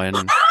Number 9,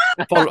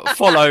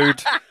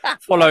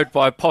 followed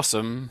by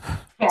Possum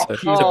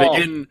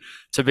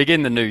to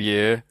begin the new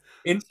year.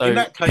 In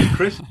that case,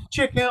 Chris,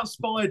 check out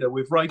Spider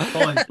with Ray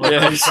Fiennes.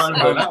 Yes.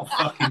 That'll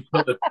fucking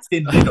put the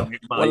tin lid on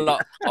it, mate. Well,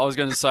 I was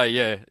going to say,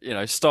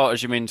 yeah, start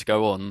as you mean to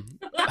go on.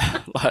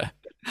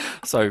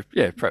 So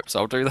yeah, perhaps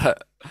I'll do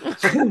that.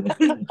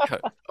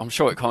 I'm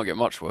sure it can't get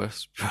much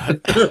worse.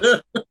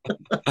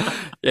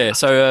 Yeah,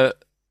 so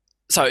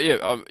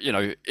yeah,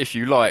 if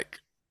you like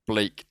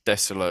bleak,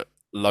 desolate,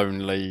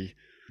 lonely,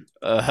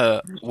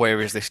 where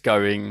is this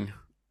going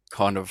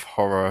kind of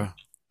horror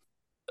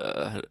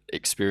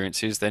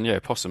experiences, then yeah,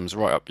 Possum's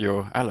right up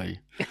your alley.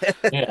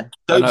 Yeah.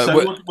 So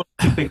what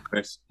do you think,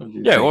 Chris?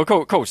 Yeah, well,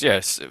 of course,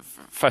 yes,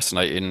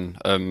 fascinating.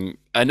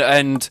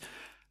 And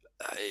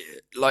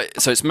like,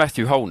 so it's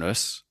Matthew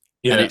Holness,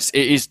 Yeah. and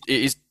it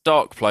is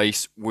Dark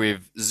Place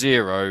with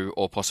zero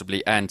or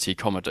possibly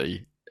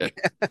anti-comedy.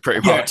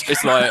 Pretty much.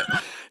 It's like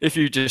if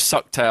you just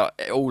sucked out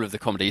all of the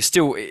comedy, it's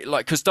still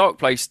like, because Dark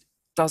Place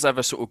does have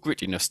a sort of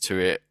grittiness to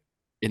it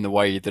in the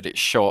way that it's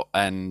shot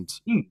and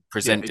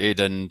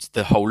presented, and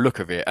the whole look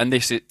of it. And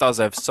it does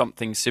have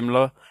something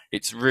similar.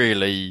 It's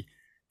really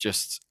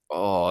just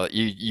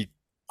you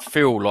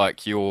feel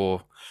like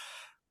you're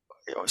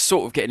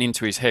sort of getting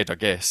into his head, I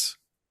guess.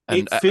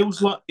 And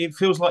it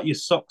feels like your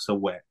socks are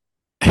wet.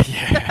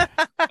 Yeah,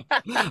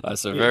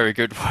 that's a very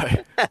good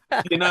way.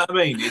 You know what I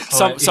mean? It's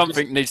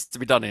Something needs to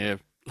be done here.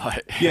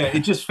 Like, Yeah,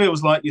 it just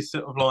feels like you're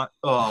sort of like,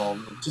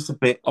 oh, just a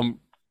bit. I'm,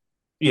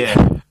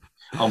 Yeah,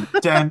 I'm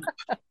damp.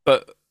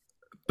 but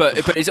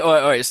but it's all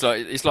right,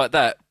 it's like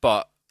that,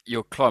 but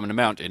you're climbing a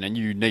mountain and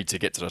you need to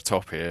get to the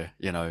top here.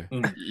 You know,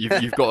 Mm.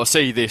 you've got to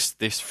see this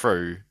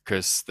through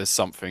because there's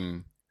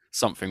something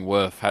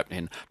worth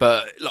happening.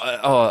 But like,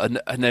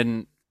 and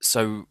then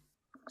so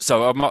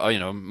I'm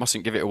not,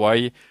 mustn't give it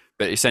away,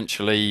 but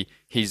essentially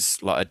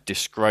he's like a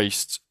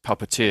disgraced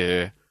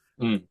puppeteer,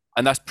 Mm.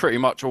 and that's pretty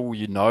much all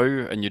you know,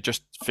 and you're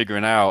just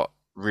figuring out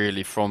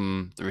really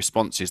from the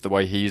responses the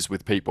way he is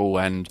with people,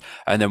 and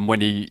then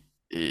when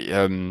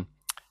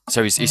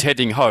so he's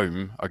heading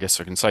home. I guess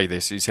I can say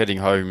this. He's heading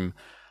home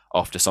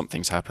after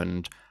something's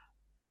happened,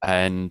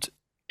 and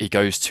he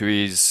goes to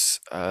his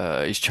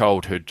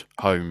childhood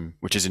home,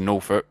 which is in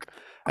Norfolk,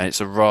 and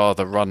it's a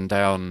rather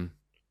run-down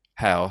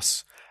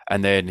house.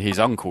 And then his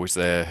uncle is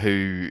there,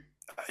 who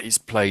is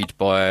played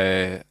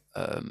by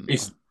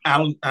It's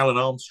Alan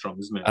Armstrong,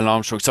 isn't it? Alan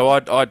Armstrong. So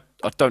I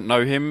don't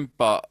know him,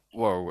 but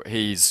well,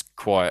 he's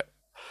quite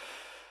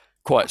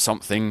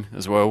something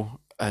as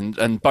well.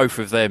 And both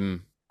of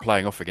them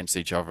playing off against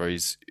each other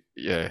is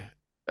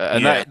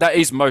and Yeah. that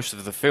is most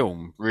of the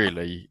film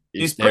really.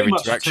 It's Their pretty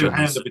much a interactions.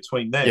 two-hander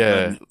between them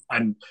Yeah.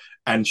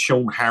 and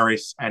Sean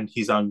Harris and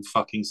his own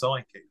fucking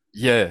psyche.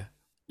 Yeah,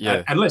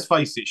 yeah, And let's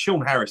face it,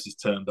 Sean Harris has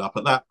turned up.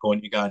 At that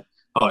point, you're going,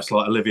 oh, it's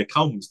like Olivia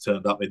Colman's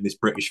turned up in this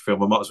British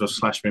film. I might as well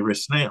slash my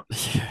wrists now.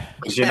 yeah.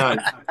 Because you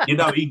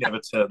know he never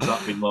turns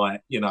up in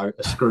like,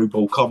 a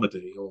screwball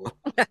comedy or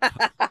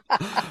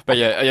But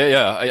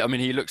yeah. I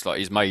mean, he looks like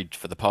he's made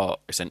for the part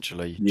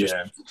essentially. Just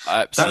yeah.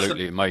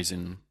 absolutely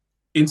amazing.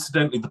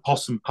 Incidentally, the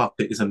possum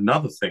puppet is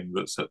another thing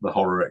that's at the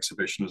horror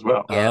exhibition as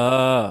well. Yeah.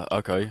 Ah,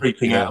 okay.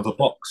 Creeping Yeah. out of a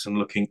box and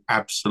looking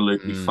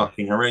absolutely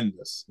fucking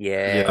horrendous.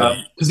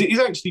 Yeah. Because it is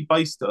actually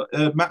based.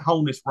 Matt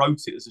Holness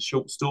wrote it as a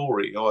short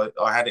story.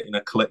 I had it in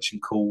a collection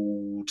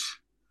called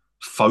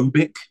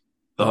Phobic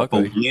that I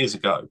bought years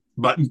ago,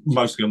 but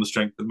mostly on the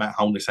strength that Matt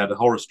Holness had a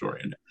horror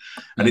story in it,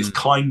 and it's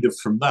kind of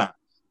from that.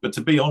 But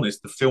to be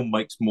honest, the film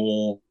makes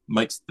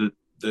the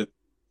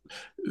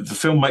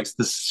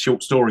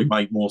short story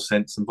make more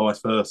sense and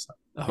vice versa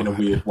in a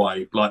weird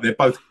way. Like they're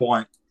both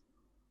quite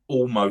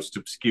almost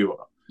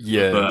obscure.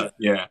 Yeah. But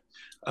yeah.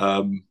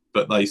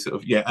 But they sort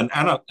of and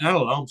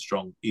Alan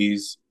Armstrong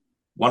is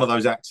one of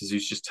those actors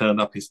who's just turned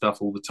up in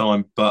stuff all the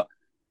time. But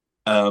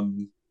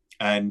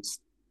and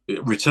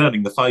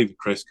returning the favour,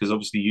 Chris, because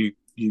obviously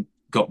you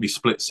got me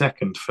split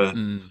second for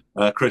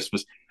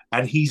Christmas,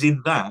 and he's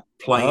in that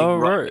playing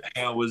Rutger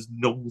Hauer's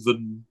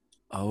northern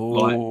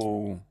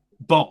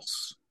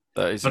boss.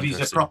 That is but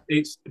interesting.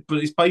 It's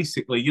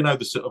basically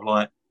the sort of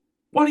like,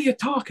 what are you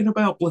talking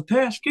about,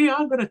 Blatarsky?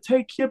 I'm going to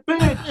take your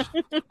bed.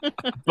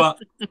 But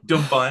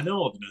done by a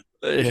northerner.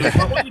 Yeah.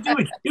 Like, what are you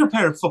doing? You're a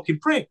pair of fucking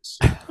pricks.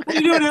 What are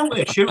you doing out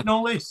there shooting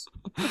all this?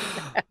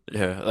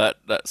 Yeah,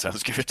 that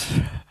sounds good.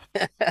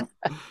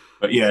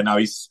 But yeah, no,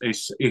 it's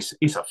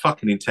a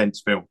fucking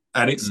intense film,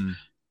 and it's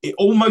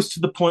almost to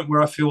the point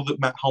where I feel that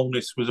Matt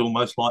Holness was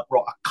almost like,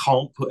 right, I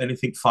can't put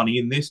anything funny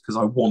in this because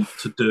I want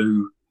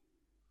to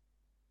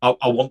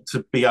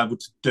be able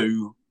to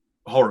do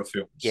horror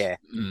films. Yeah.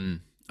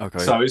 Okay.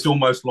 So it's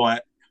almost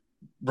like,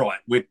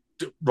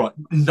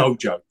 no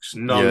jokes,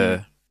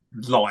 no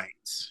light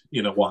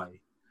in a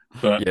way.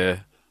 But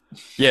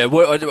yeah.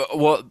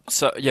 What?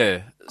 So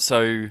yeah.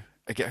 So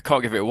I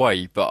can't give it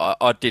away, but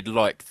I did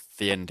like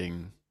the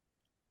ending.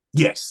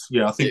 Yes,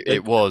 yeah, I think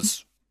it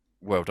was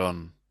well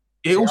done.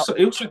 It also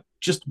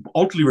just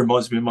oddly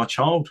reminds me of my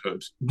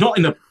childhood. Not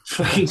in a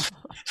fucking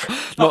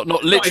not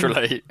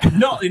literally.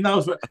 Not in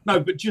those. No,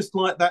 but just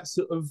like that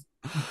sort of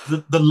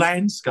the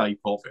landscape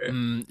of it,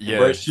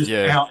 where it's just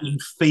out in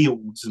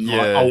fields and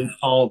like old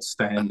hard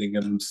standing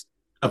and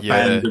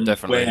abandoned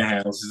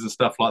warehouses and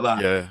stuff like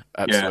that. Yeah,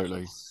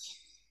 absolutely.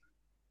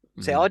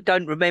 See, I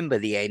don't remember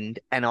the end,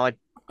 and I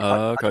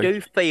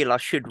do feel I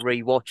should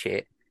rewatch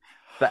it.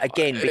 But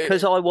again,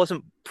 because I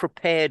wasn't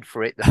prepared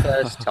for it the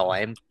first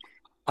time,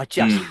 I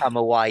just come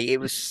away. It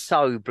was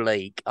so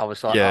bleak. I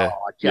was like, I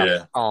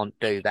just can't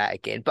do that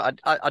again. But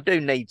I do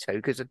need to,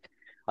 because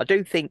I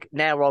do think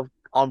now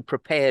I'm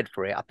prepared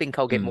for it. I think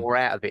I'll get more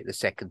out of it the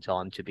second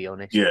time, to be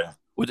honest. Yeah.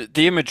 Well,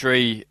 the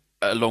imagery,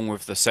 along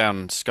with the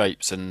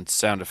soundscapes and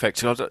sound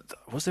effects,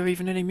 was there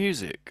even any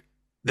music?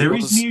 There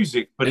is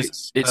music, but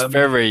it's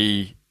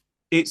very...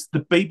 It's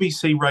the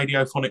BBC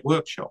Radiophonic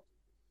Workshop,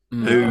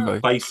 who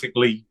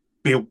basically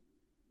built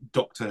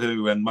Doctor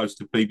Who and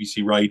most of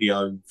BBC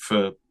Radio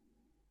for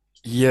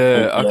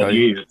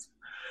years.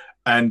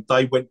 And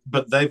they went,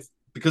 but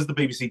because the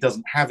BBC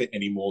doesn't have it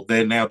anymore,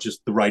 they're now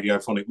just the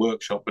Radiophonic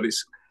Workshop, but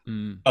it's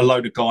a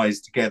load of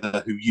guys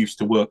together who used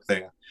to work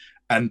there,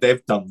 and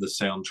they've done the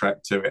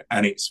soundtrack to it,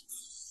 and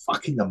it's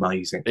fucking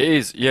amazing. It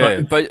is,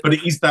 yeah. But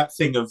it is that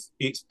thing of,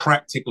 it's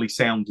practically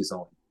sound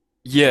design.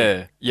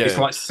 Yeah. It's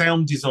like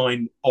sound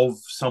design of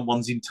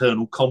someone's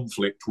internal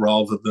conflict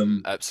rather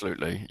than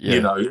absolutely.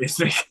 Yeah. It's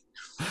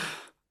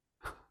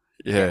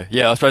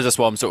Yeah. I suppose that's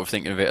why I'm sort of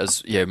thinking of it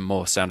as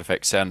more sound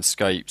effects,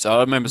 soundscapes. I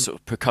remember sort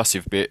of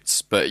percussive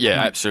bits, but yeah,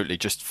 Mm. absolutely,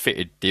 just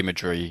fitted the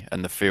imagery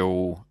and the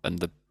feel and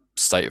the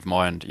state of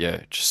mind.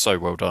 Yeah, just so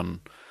well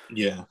done.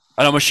 Yeah.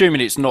 And I'm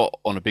assuming it's not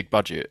on a big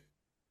budget.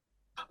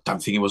 I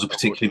don't think it was a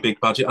particularly big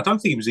budget. I don't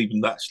think it was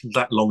even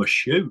that long a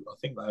shoot. I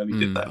think they only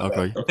did that about.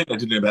 Okay. I think they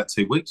did it in about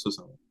 2 weeks or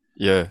something.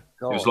 Yeah. It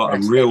was God, like a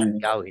that's real, heavy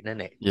going,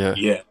 isn't it? Yeah.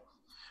 yeah. To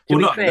Well,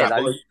 be not fair that,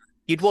 though, but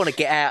you'd want to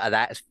get out of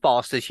that as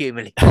fast as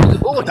humanly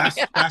possible. wouldn't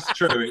you? that's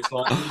true. It's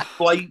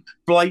like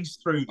blaze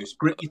through this,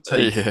 grit your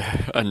teeth,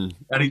 Yeah. And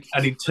and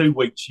in 2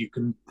 weeks you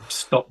can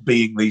stop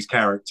being these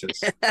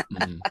characters.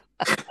 mm.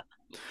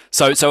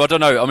 So I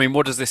don't know. I mean,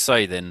 what does this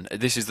say then?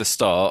 This is the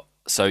start.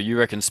 So you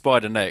reckon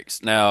Spider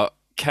next? Now,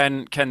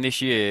 can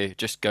this year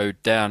just go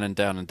down and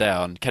down and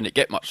down? Can it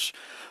get much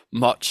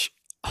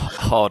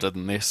harder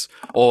than this,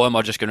 or am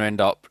I just going to end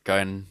up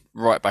going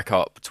right back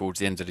up towards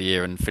the end of the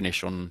year and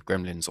finish on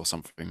Gremlins or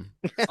something?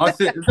 I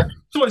think that's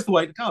always the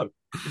way to go.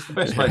 It's the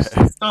best way. Yeah.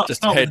 To start,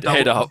 Just start with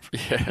head double- up.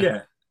 Yeah.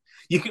 Yeah,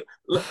 you can.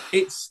 Look,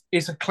 it's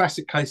a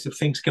classic case of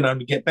things can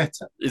only get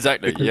better.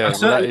 Exactly. Because Yeah. I Well, that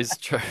certainly- is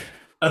true.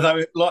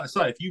 Although, like I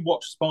say, if you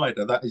watch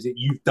Spider, that is it.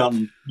 You've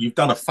done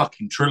a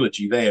fucking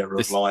trilogy there of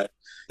This- like.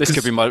 This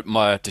could 'Cause- be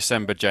my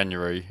December,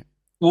 January.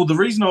 Well, the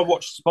reason I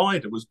watched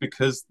Spider was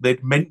because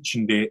they'd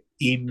mentioned it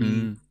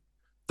in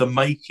the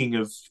making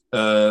of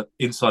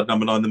Inside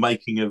Number Nine, the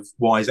making of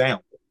Wise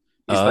Out.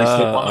 Is they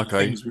said one of the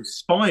okay. things with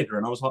Spider,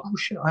 and I was like, oh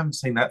shit, I haven't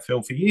seen that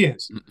film for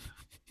years. Mm.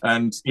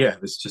 And yeah,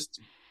 it's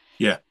just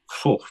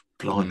oh,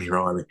 blimey,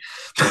 Riley.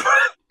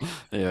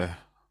 Yeah.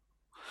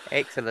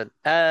 Excellent.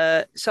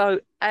 So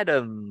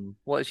Adam,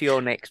 what's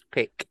your next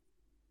pick?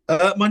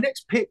 My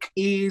next pick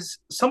is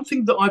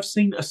something that I've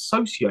seen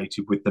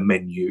associated with the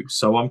menu.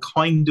 So I'm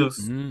kind of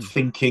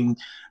thinking,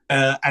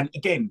 and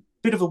again,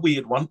 bit of a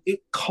weird one.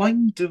 It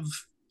kind of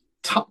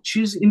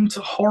touches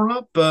into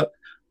horror, but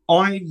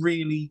I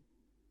really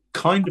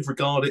kind of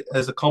regard it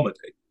as a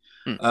comedy.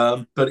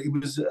 But it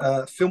was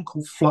a film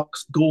called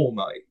Flux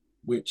Gourmet,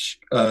 which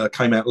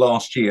came out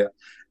last year.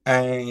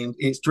 And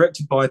it's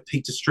directed by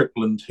Peter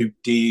Strickland, who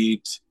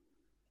did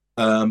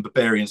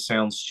Barbarian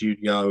Sound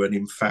Studio and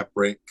In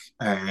Fabric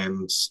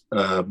and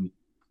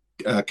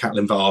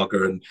Katlin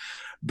Varga.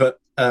 But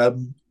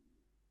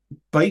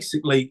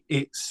basically,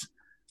 it's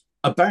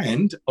a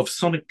band of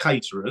sonic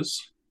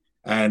caterers.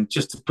 And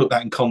just to put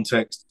that in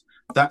context,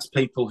 that's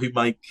people who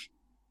make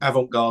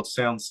avant-garde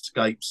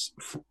soundscapes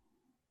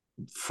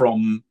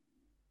from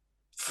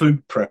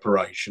food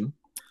preparation.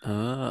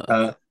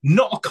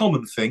 Not a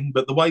common thing,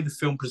 but the way the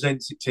film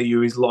presents it to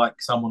you is like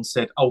someone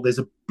said, "Oh, there's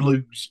a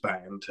blues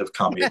band have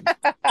come in."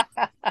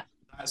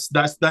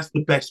 that's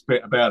the best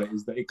bit about it,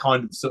 is that it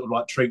kind of sort of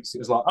like treats it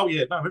as like, "Oh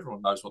yeah, no,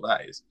 everyone knows what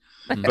that is."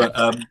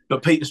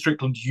 But Peter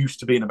Strickland used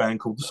to be in a band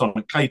called the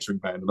Sonic Catering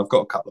Band, and I've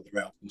got a couple of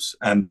their albums,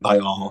 and they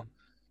are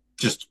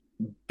just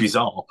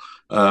bizarre.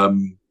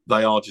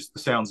 They are just the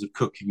sounds of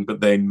cooking, but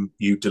then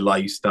you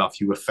delay stuff,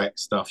 you affect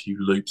stuff, you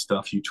loop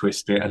stuff, you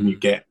twist it, and you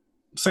get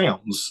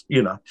sounds,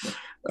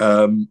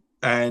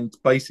 and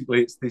basically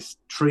it's this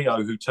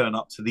trio who turn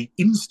up to the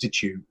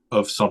Institute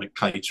of Sonic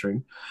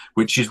Catering,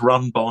 which is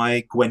run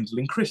by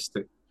Gwendolyn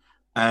Christie,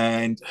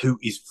 and who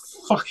is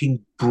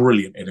fucking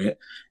brilliant in it.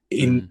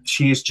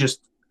 She is just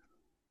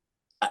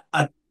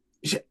I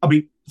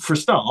mean, for a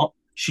start,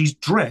 she's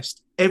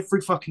dressed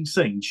every fucking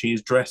scene, she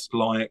is dressed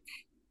like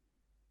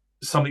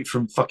something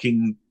from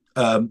fucking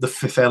The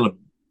Fifth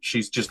Element.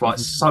 She's just like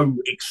so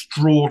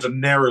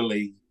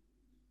extraordinarily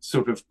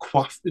sort of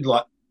coiffed,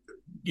 like,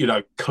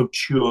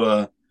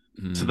 couture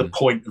to the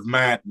point of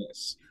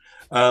madness.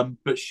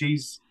 But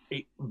she's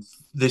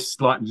this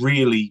like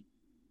really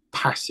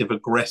passive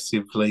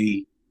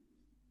aggressively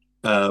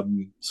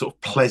sort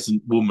of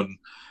pleasant woman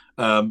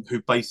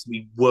who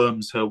basically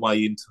worms her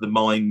way into the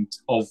mind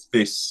of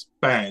this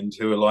band,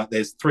 who are like,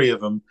 there's three of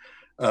them.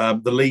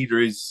 The leader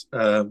is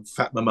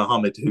Fatma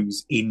Mohammed,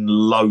 who's in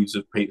loads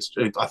of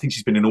I think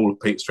she's been in all of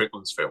Peter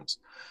Strickland's films.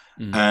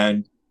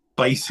 And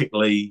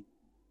basically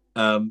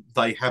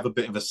they have a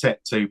bit of a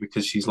set to,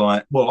 because she's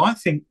like, well, I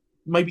think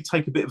maybe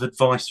take a bit of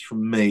advice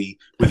from me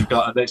with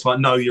regard. It's like,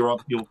 no, you're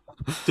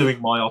doing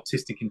my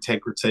artistic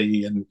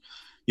integrity and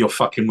you're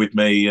fucking with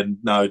me, and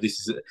no, this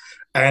is it.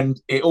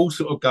 And it all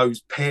sort of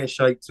goes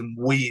pear-shaped and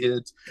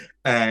weird.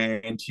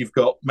 And you've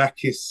got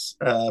Makis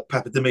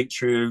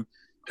Papadimitriou,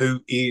 who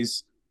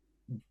is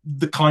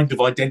the kind of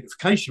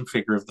identification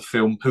figure of the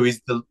film, who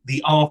is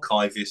the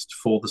archivist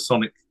for the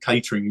Sonic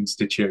Catering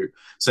Institute.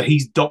 So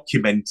he's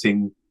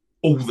documenting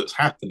all that's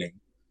happening,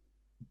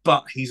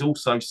 but he's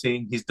also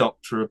seeing his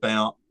doctor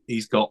about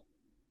he's got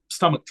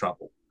stomach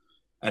trouble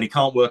and he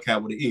can't work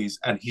out what it is,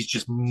 and he's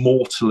just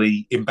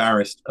mortally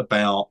embarrassed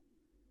about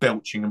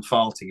belching and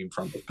farting in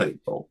front of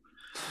people.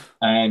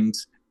 And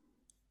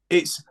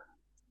it's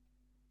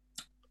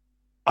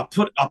I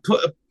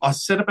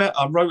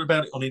wrote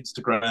about it on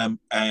Instagram,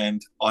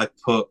 and I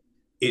put,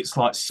 it's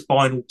like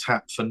Spinal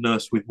Tap for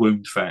Nurse with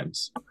Wound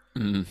fans.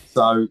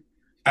 So,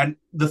 and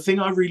the thing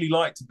I really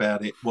liked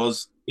about it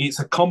was it's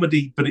a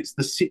comedy, but it's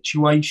the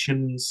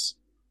situations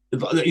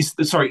it's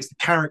the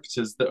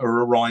characters that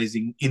are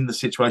arising in the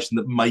situation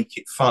that make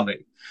it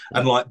funny,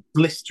 and like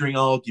blistering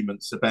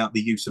arguments about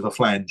the use of a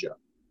flanger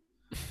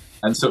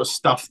and sort of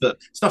stuff that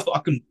I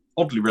can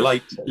oddly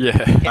relate to.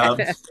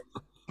 Yeah.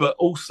 But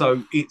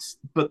also,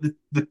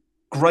 the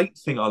great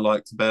thing I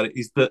liked about it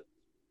is that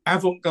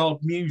avant-garde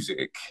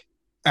music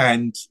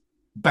and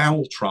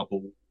bowel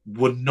trouble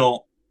were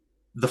not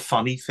the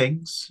funny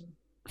things,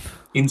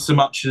 in so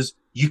much as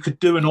you could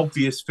do an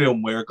obvious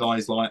film where a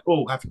guy's like,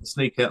 oh, having to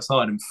sneak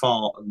outside and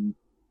fart, and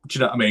do you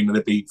know what I mean? And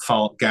there'd be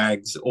fart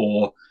gags,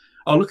 or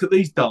oh, look at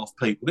these daft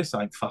people. This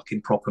ain't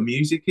fucking proper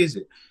music, is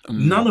it?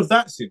 None of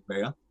that's in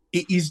there.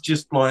 It is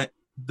just like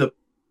the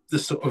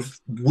sort of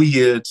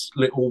weird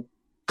little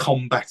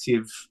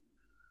combative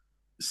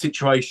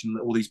situation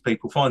that all these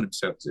people find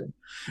themselves in.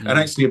 And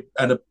actually,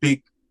 a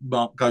big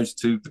mark goes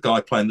to the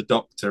guy playing the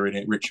Doctor in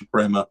it, Richard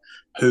Bremer,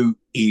 who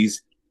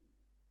is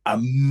a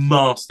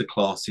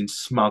masterclass in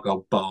smug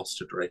old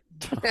bastardry.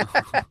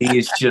 He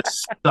is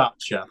just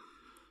such a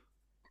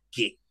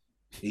git.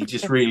 He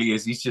just really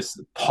is. He's just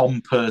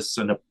pompous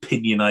and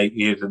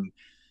opinionated and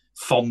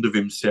fond of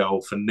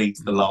himself and needs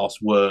the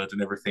last word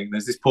and everything.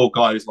 There's this poor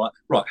guy who's like,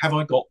 right, have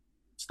I got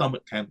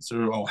stomach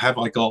cancer, or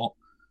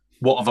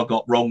what have I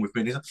got wrong with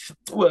me? And he's like,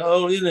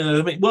 well, you know,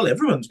 I mean, well,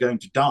 everyone's going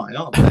to die,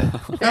 aren't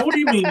they? Now, what do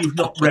you mean you've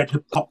not read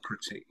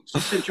Hippocrates? I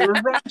said you're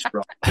a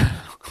writer.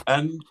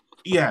 And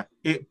yeah,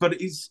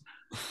 it's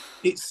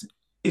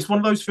one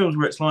of those films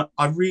where it's like,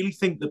 I really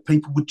think that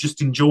people would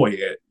just enjoy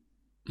it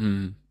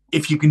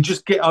if you can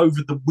just get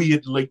over the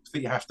weird leap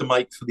that you have to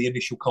make for the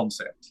initial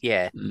concept.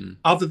 Yeah.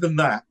 Other than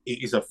that,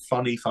 it is a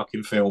funny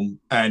fucking film,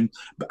 and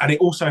it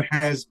also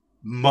has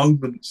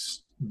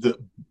moments that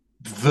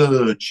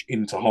verge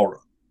into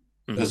horror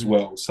as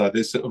well. So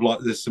there's sort of like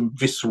there's some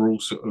visceral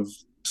sort of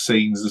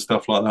scenes and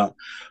stuff like that.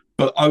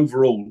 But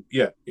overall,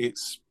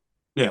 it's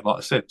like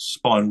I said,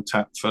 Spinal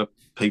Tap for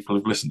people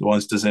who've listened to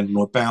Einstein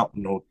Xenoid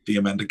Boughton or the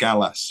Amanda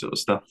Gallas sort of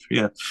stuff.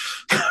 Yeah.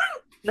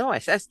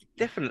 Nice. That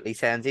definitely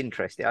sounds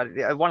interesting.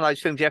 One of those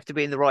films you have to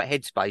be in the right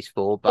headspace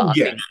for. But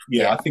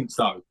I think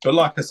so. But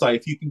like I say,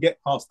 if you can get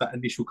past that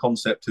initial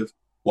concept of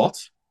what,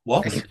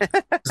 because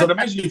I'd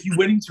imagine if you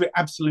went into it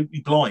absolutely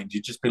blind,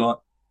 you'd just be like,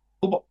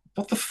 well,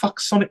 what the fuck,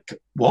 Sonic?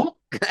 What?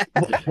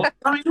 What's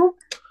going on?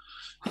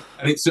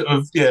 And it sort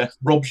of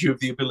robs you of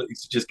the ability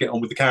to just get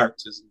on with the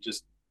characters and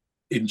just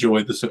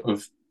enjoy the sort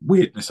of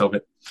weirdness of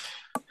it.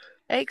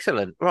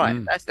 Excellent.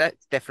 Right. That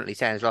definitely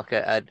sounds like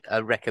a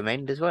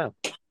recommend as well.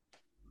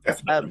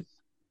 Definitely.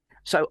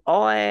 So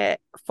I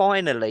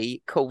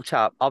finally caught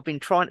up. I've been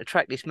trying to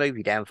track this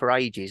movie down for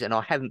ages, and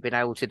I haven't been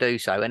able to do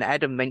so. And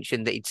Adam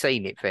mentioned that he'd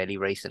seen it fairly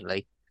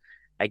recently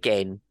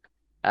again.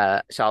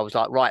 So I was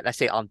like, right,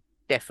 that's it. I'm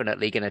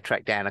definitely going to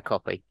track down a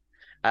copy.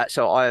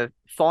 So I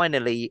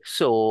finally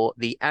saw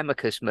the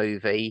Amicus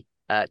movie,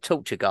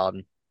 Torture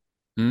Garden.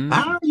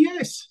 Ah,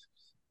 yes.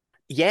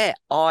 Yeah,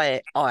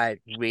 I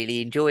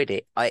really enjoyed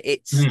it.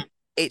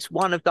 It's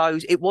one of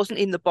those. It wasn't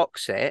in the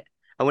box set,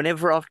 and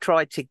whenever I've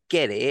tried to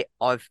get it,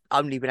 I've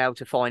only been able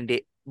to find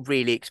it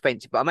really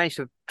expensive. But I managed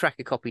to track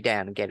a copy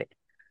down and get it.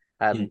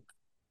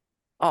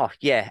 Oh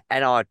yeah,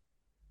 and I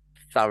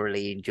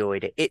thoroughly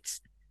enjoyed it.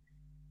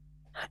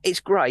 It's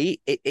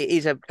great. It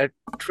is a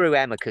true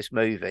Amicus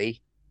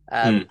movie.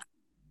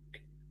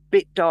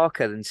 Bit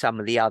darker than some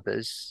of the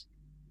others.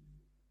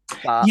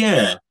 But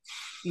yeah,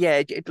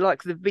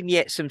 like the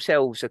vignettes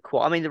themselves are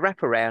quite. I mean, the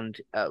wraparound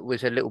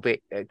was a little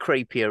bit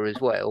creepier as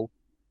well.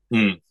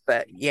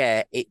 But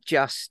yeah, it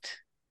just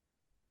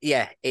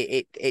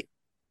it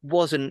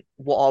wasn't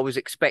what I was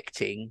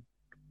expecting.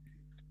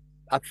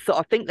 I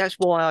think that's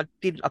why I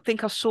did. I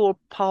think I saw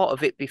part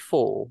of it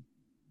before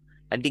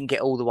and didn't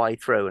get all the way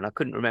through, and I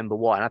couldn't remember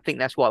why. And I think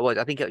that's why it was.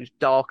 I think it was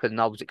darker than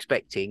I was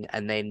expecting,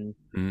 and then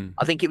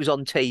I think it was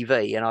on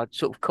TV, and I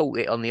sort of caught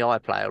it on the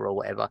iPlayer or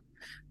whatever.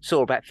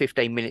 Saw about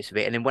 15 minutes of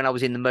it, and then when I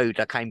was in the mood,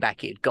 I came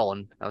back. It had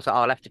gone. I was like,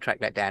 I'll have to track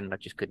that down, and I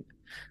just couldn't.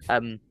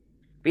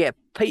 But yeah,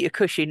 Peter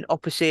Cushing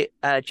opposite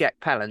Jack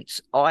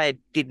Palance. I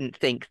didn't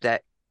think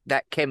that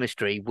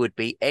chemistry would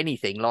be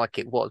anything like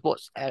it was.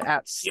 What's an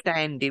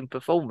outstanding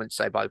performance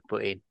they both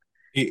put in.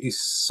 It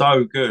is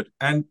so good,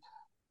 and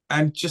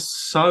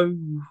just so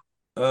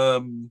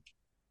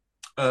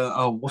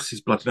what's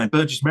his bloody name?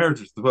 Burgess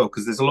Meredith as well,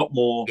 because there's a lot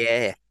more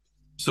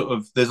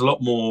there's a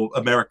lot more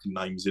American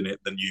names in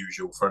it than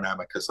usual for an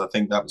Amicus. I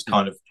think that was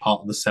kind of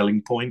part of the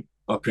selling point,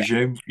 I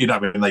presume. You know,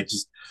 I mean,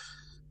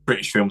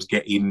 British films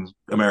get in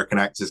American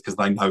actors because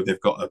they know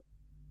they've got a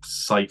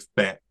safe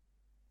bet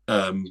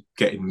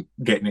getting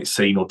it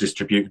seen or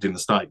distributed in the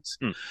States.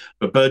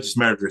 But Burgess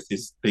Meredith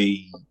is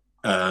the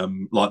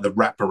like the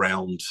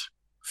wraparound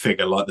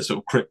figure, like the sort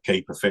of crypt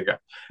keeper figure.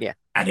 Yeah.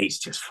 And he's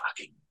just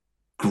fucking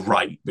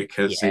great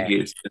because he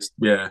is just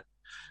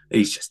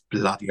he's just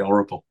bloody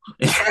horrible.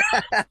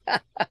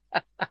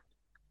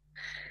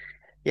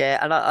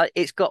 Yeah, and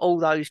it's got all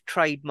those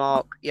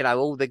trademark, you know,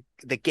 all the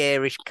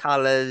garish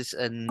colours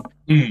and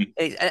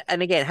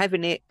again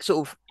having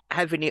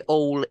it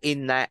all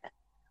in that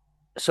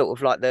sort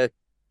of like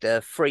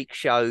the freak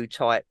show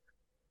type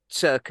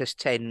circus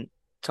tent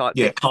type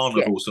Yeah, thing.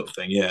 carnival sort of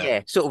thing. Yeah.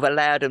 Yeah, sort of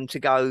allowed them to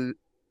go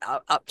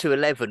up to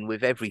 11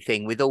 with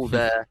everything, with all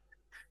the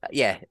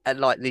and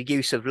like the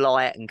use of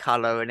light and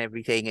color and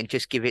everything, and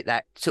just give it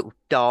that sort of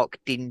dark,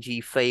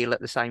 dingy feel at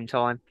the same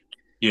time.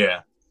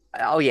 Yeah.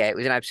 Oh yeah, it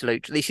was an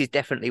absolute. This is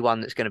definitely one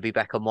that's going to be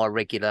back on my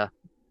regular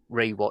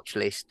rewatch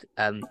list.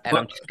 And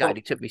I'm just glad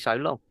it took me so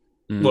long.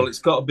 Well, it's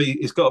got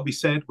to be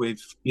said.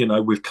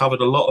 We've covered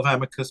a lot of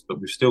Amicus,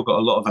 but we've still got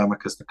a lot of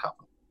Amicus to cover.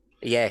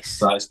 Yes.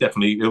 So it's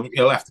definitely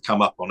it'll have to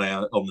come up on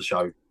the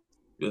show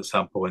at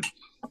some point.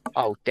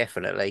 Oh,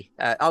 definitely.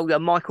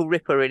 Michael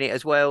Ripper in it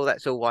as well.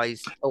 That's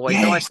always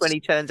Yes. nice when he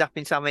turns up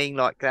in something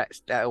like that.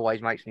 That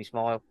always makes me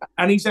smile.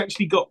 And he's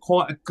actually got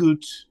quite a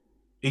good.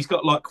 He's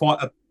got like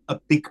quite a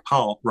big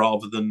part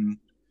rather than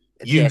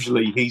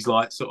usually he's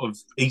like sort of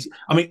he's.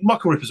 I mean,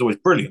 Michael Ripper's always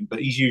brilliant, but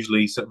he's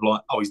usually sort of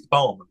like he's the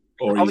barman.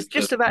 Or I was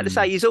just about to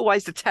say he's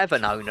always the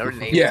tavern owner,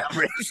 isn't he? Yeah.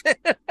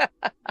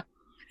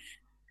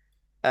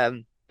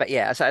 But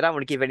yeah, so I don't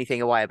want to give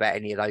anything away about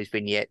any of those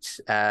vignettes.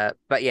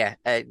 But yeah,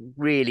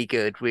 really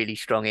good, really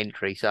strong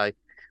entry. So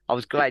I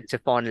was glad to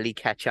finally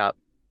catch up.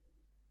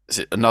 Is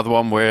it another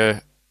one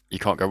where you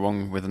can't go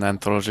wrong with an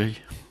anthology?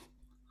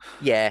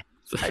 Yeah.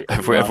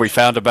 Have we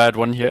found a bad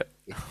one yet?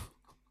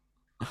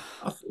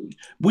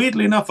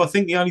 Weirdly enough, I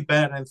think the only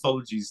bad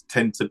anthologies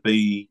tend to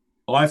be.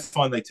 I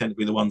find they tend to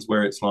be the ones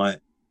where it's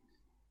like,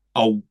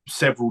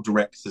 several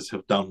directors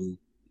have done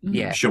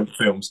short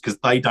films because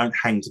they don't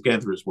hang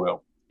together as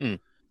well. Mm.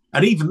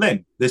 And even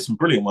then, there's some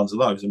brilliant ones of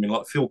those. I mean,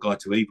 like Field Guide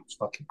to Evil is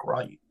fucking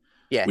great.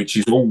 Yeah. Which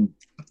is all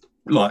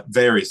like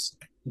various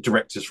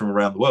directors from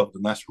around the world,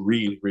 and that's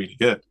really, really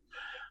good.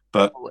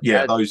 But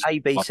yeah, those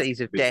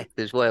ABCs of Death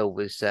as well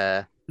was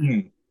a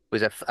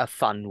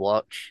fun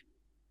watch.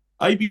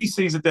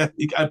 ABCs of Death,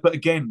 but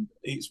again,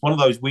 it's one of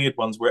those weird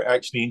ones where it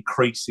actually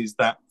increases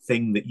that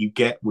thing that you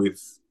get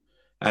with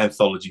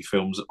anthology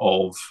films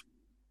of,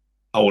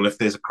 well, if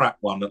there's a crap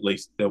one, at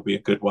least there'll be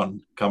a good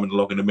one coming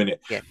along in a minute.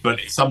 Yeah.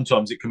 But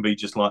sometimes it can be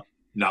just like,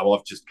 no,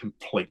 I've just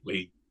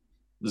completely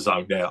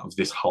zoned out of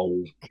this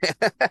whole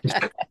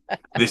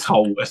this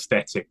whole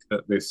aesthetic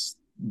that this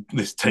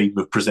team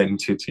have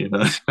presented. You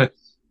know. I've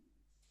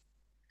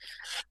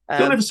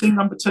never seen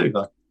number 2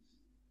 though.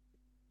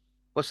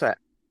 What's that?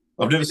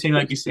 I've never seen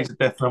ABCs of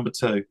Death number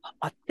 2.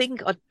 I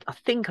think I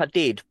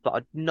did, but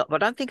I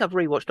don't think I've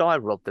rewatched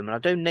either of them, and I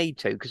do need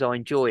to because I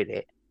enjoyed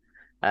it.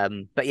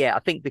 But yeah, I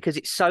think because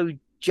it's so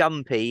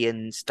jumpy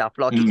and stuff,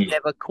 like it's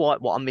never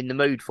quite what I'm in the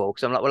mood for.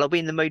 Because I'm like, well, I'll be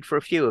in the mood for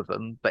a few of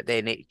them, but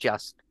then it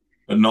just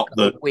not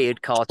the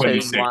weird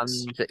cartoon 26.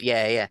 ones.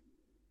 Yeah.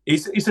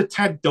 It's a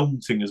tad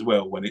daunting as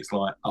well when it's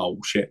like, oh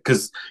shit,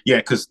 because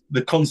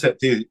the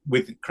concept here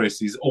with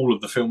Chris is all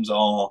of the films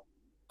are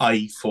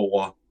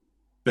A4,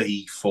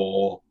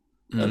 B4,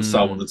 and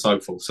so on and so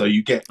forth. So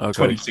you get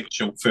 26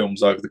 short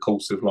films over the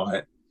course of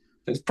like,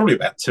 it's probably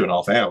about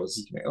 2.5 hours,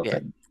 isn't it? I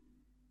think.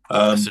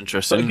 That's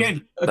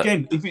interesting. But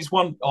again, if it's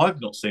one,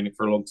 I've not seen it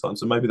for a long time,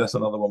 so maybe that's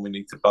another one we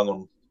need to bung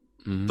on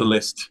the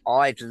list.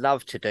 I'd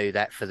love to do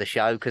that for the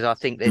show because I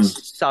think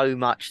there's so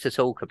much to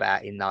talk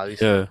about in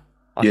those. Yeah.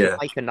 I can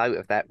make a note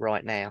of that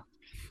right now.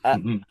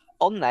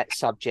 On that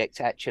subject,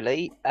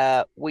 actually,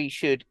 we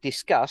should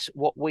discuss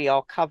what we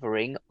are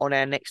covering on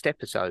our next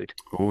episode.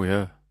 Oh,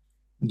 yeah.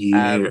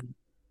 Yeah.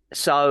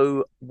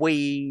 So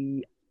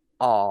we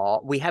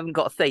haven't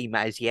got a theme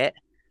as yet,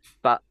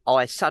 but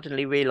I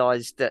suddenly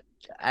realised that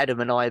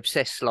Adam and I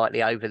obsessed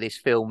slightly over this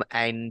film,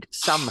 and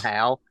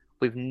somehow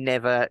we've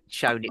never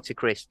shown it to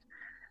Chris.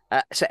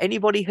 So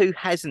anybody who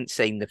hasn't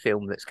seen the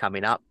film that's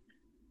coming up,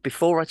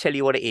 before I tell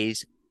you what it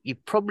is, you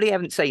probably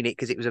haven't seen it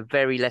because it was a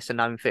very lesser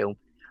known film,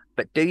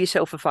 but do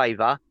yourself a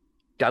favour,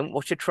 don't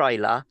watch a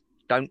trailer,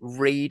 don't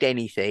read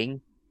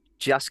anything,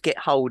 just get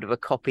hold of a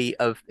copy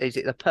of, it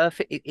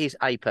is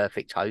A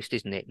Perfect Host,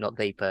 isn't it? Not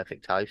The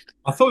Perfect Host.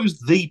 I thought it was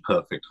The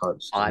Perfect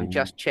Host. I'm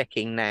just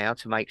checking now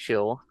to make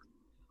sure.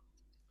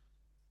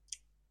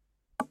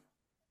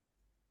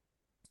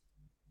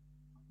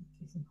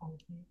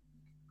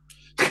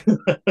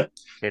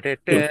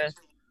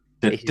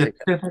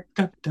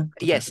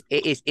 Yes,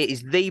 it is. It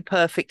is The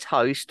Perfect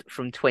Host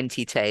from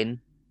 2010.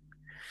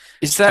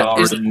 Is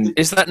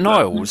that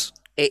Niles?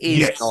 It is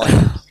Yes.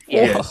 Niles.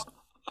 Yes.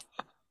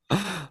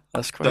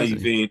 That's crazy.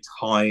 David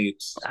Hyde.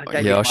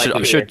 Yeah,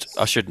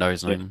 I should know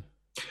his name,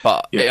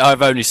 but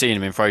I've only seen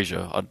him in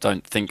Frasier. I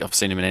don't think I've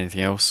seen him in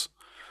anything else.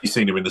 You've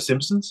seen him in The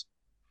Simpsons?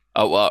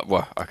 Oh,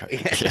 well, okay.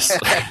 Yes.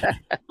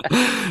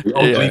 The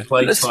oddly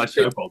played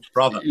Sideshow Bob's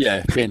brother.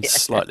 Yeah, being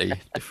slightly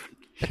different.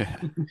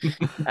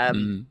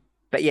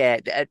 But yeah,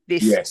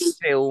 this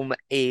film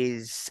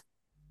is,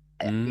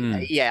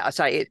 I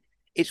say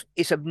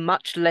it's a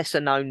much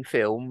lesser known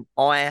film.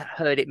 I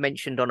heard it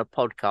mentioned on a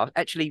podcast.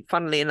 Actually,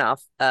 funnily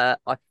enough, I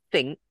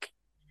think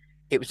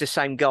it was the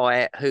same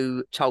guy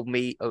who told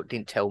me, or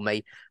didn't tell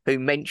me, who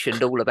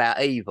mentioned all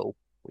about Evil,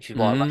 which is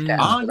why I must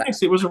have.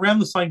 Yes, it was around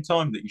the same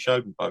time that you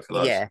showed me both of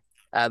those. Yeah.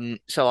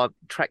 So I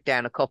tracked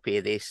down a copy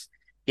of this.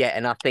 Yeah,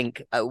 and I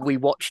think we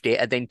watched it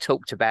and then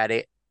talked about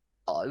it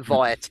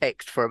via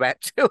text for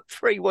about 2 or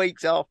 3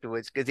 weeks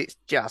afterwards because it's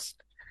just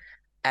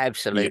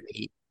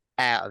absolutely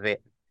out of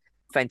it.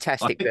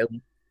 Fantastic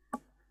film.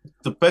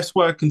 The best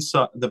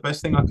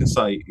thing I can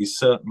say is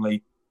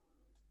certainly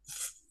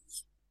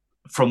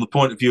from the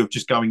point of view of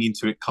just going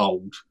into it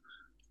cold,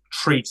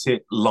 treat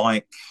it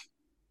like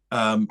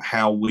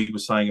how we were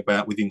saying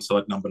about with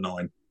Inside Number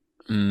 9.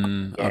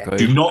 Okay.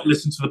 Do not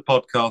listen to the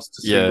podcast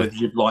to see Yeah. whether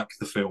you'd like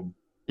the film.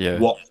 Yeah.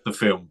 Watch the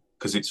film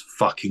because it's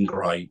fucking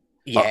great.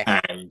 Yeah.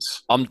 And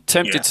I'm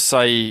tempted Yeah. to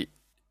say,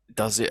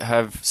 does it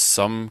have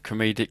some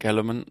comedic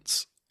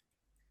elements?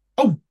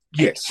 oh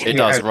yes, It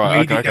does, has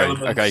right? comedic Okay.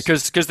 elements.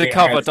 Because the It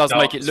cover has does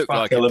make it dark look fuck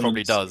like it probably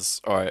elements.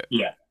 does. All right.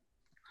 Yeah.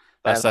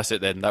 That's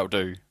it then. That'll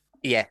do.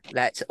 Yeah,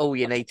 that's all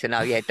you need to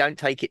know. Yeah, don't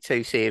take it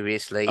too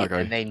seriously,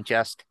 Okay. and then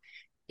just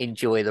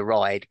enjoy the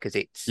ride because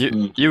it's.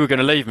 You were going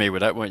to leave me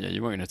with that, weren't you?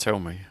 You weren't going to tell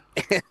me.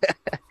 I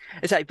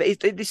say, but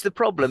this the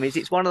problem is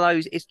it's one of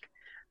those. It's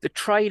the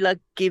trailer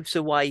gives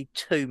away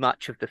too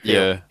much of the film.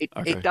 Yeah,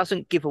 okay. It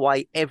doesn't give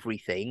away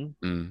everything,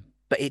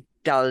 but it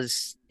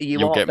does.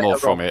 You'll get more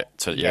from it.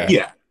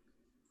 Yeah.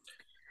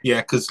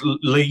 Because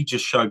Lee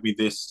just showed me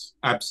this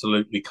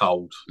absolutely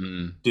cold.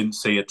 Didn't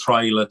see a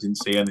trailer, didn't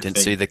see anything. Didn't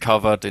see the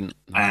cover, didn't.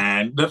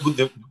 And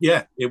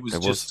it was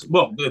just.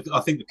 Well, I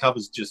think the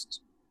cover's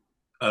just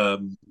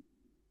David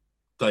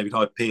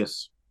Hyde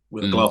Pierce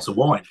with a glass of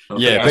wine.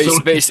 Yeah,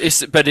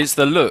 but it's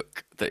the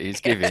look that he's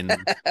giving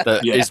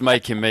that is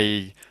making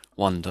me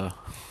wonder.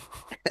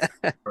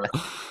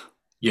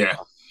 Yeah.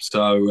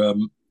 So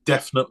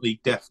definitely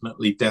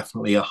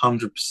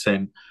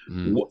 100%.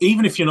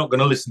 Even if you're not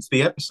going to listen to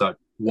the episode,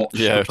 watch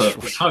The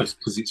Perfect Host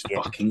because it's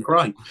fucking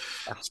great.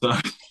 So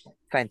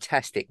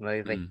fantastic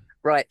movie.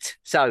 Right,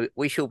 so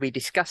we shall be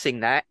discussing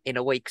that in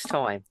a week's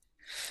time.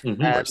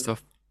 Great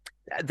stuff.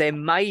 There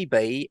may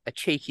be a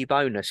cheeky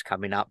bonus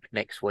coming up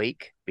next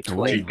week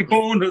between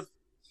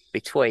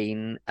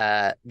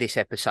this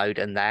episode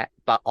and that,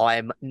 but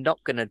I'm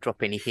not going to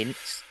drop any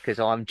hints because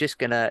I'm just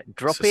going to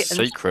drop it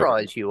and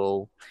surprise you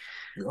all.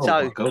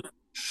 So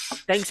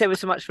thanks ever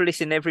so much for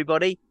listening,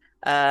 everybody.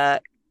 Go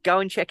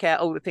and check out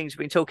all the things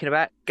we've been talking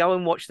about. Go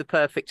and watch The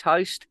Perfect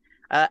Host,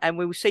 and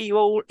we will see you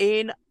all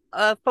in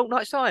a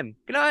fortnight's time.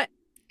 Good night.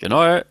 Good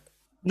night.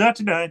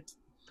 Night.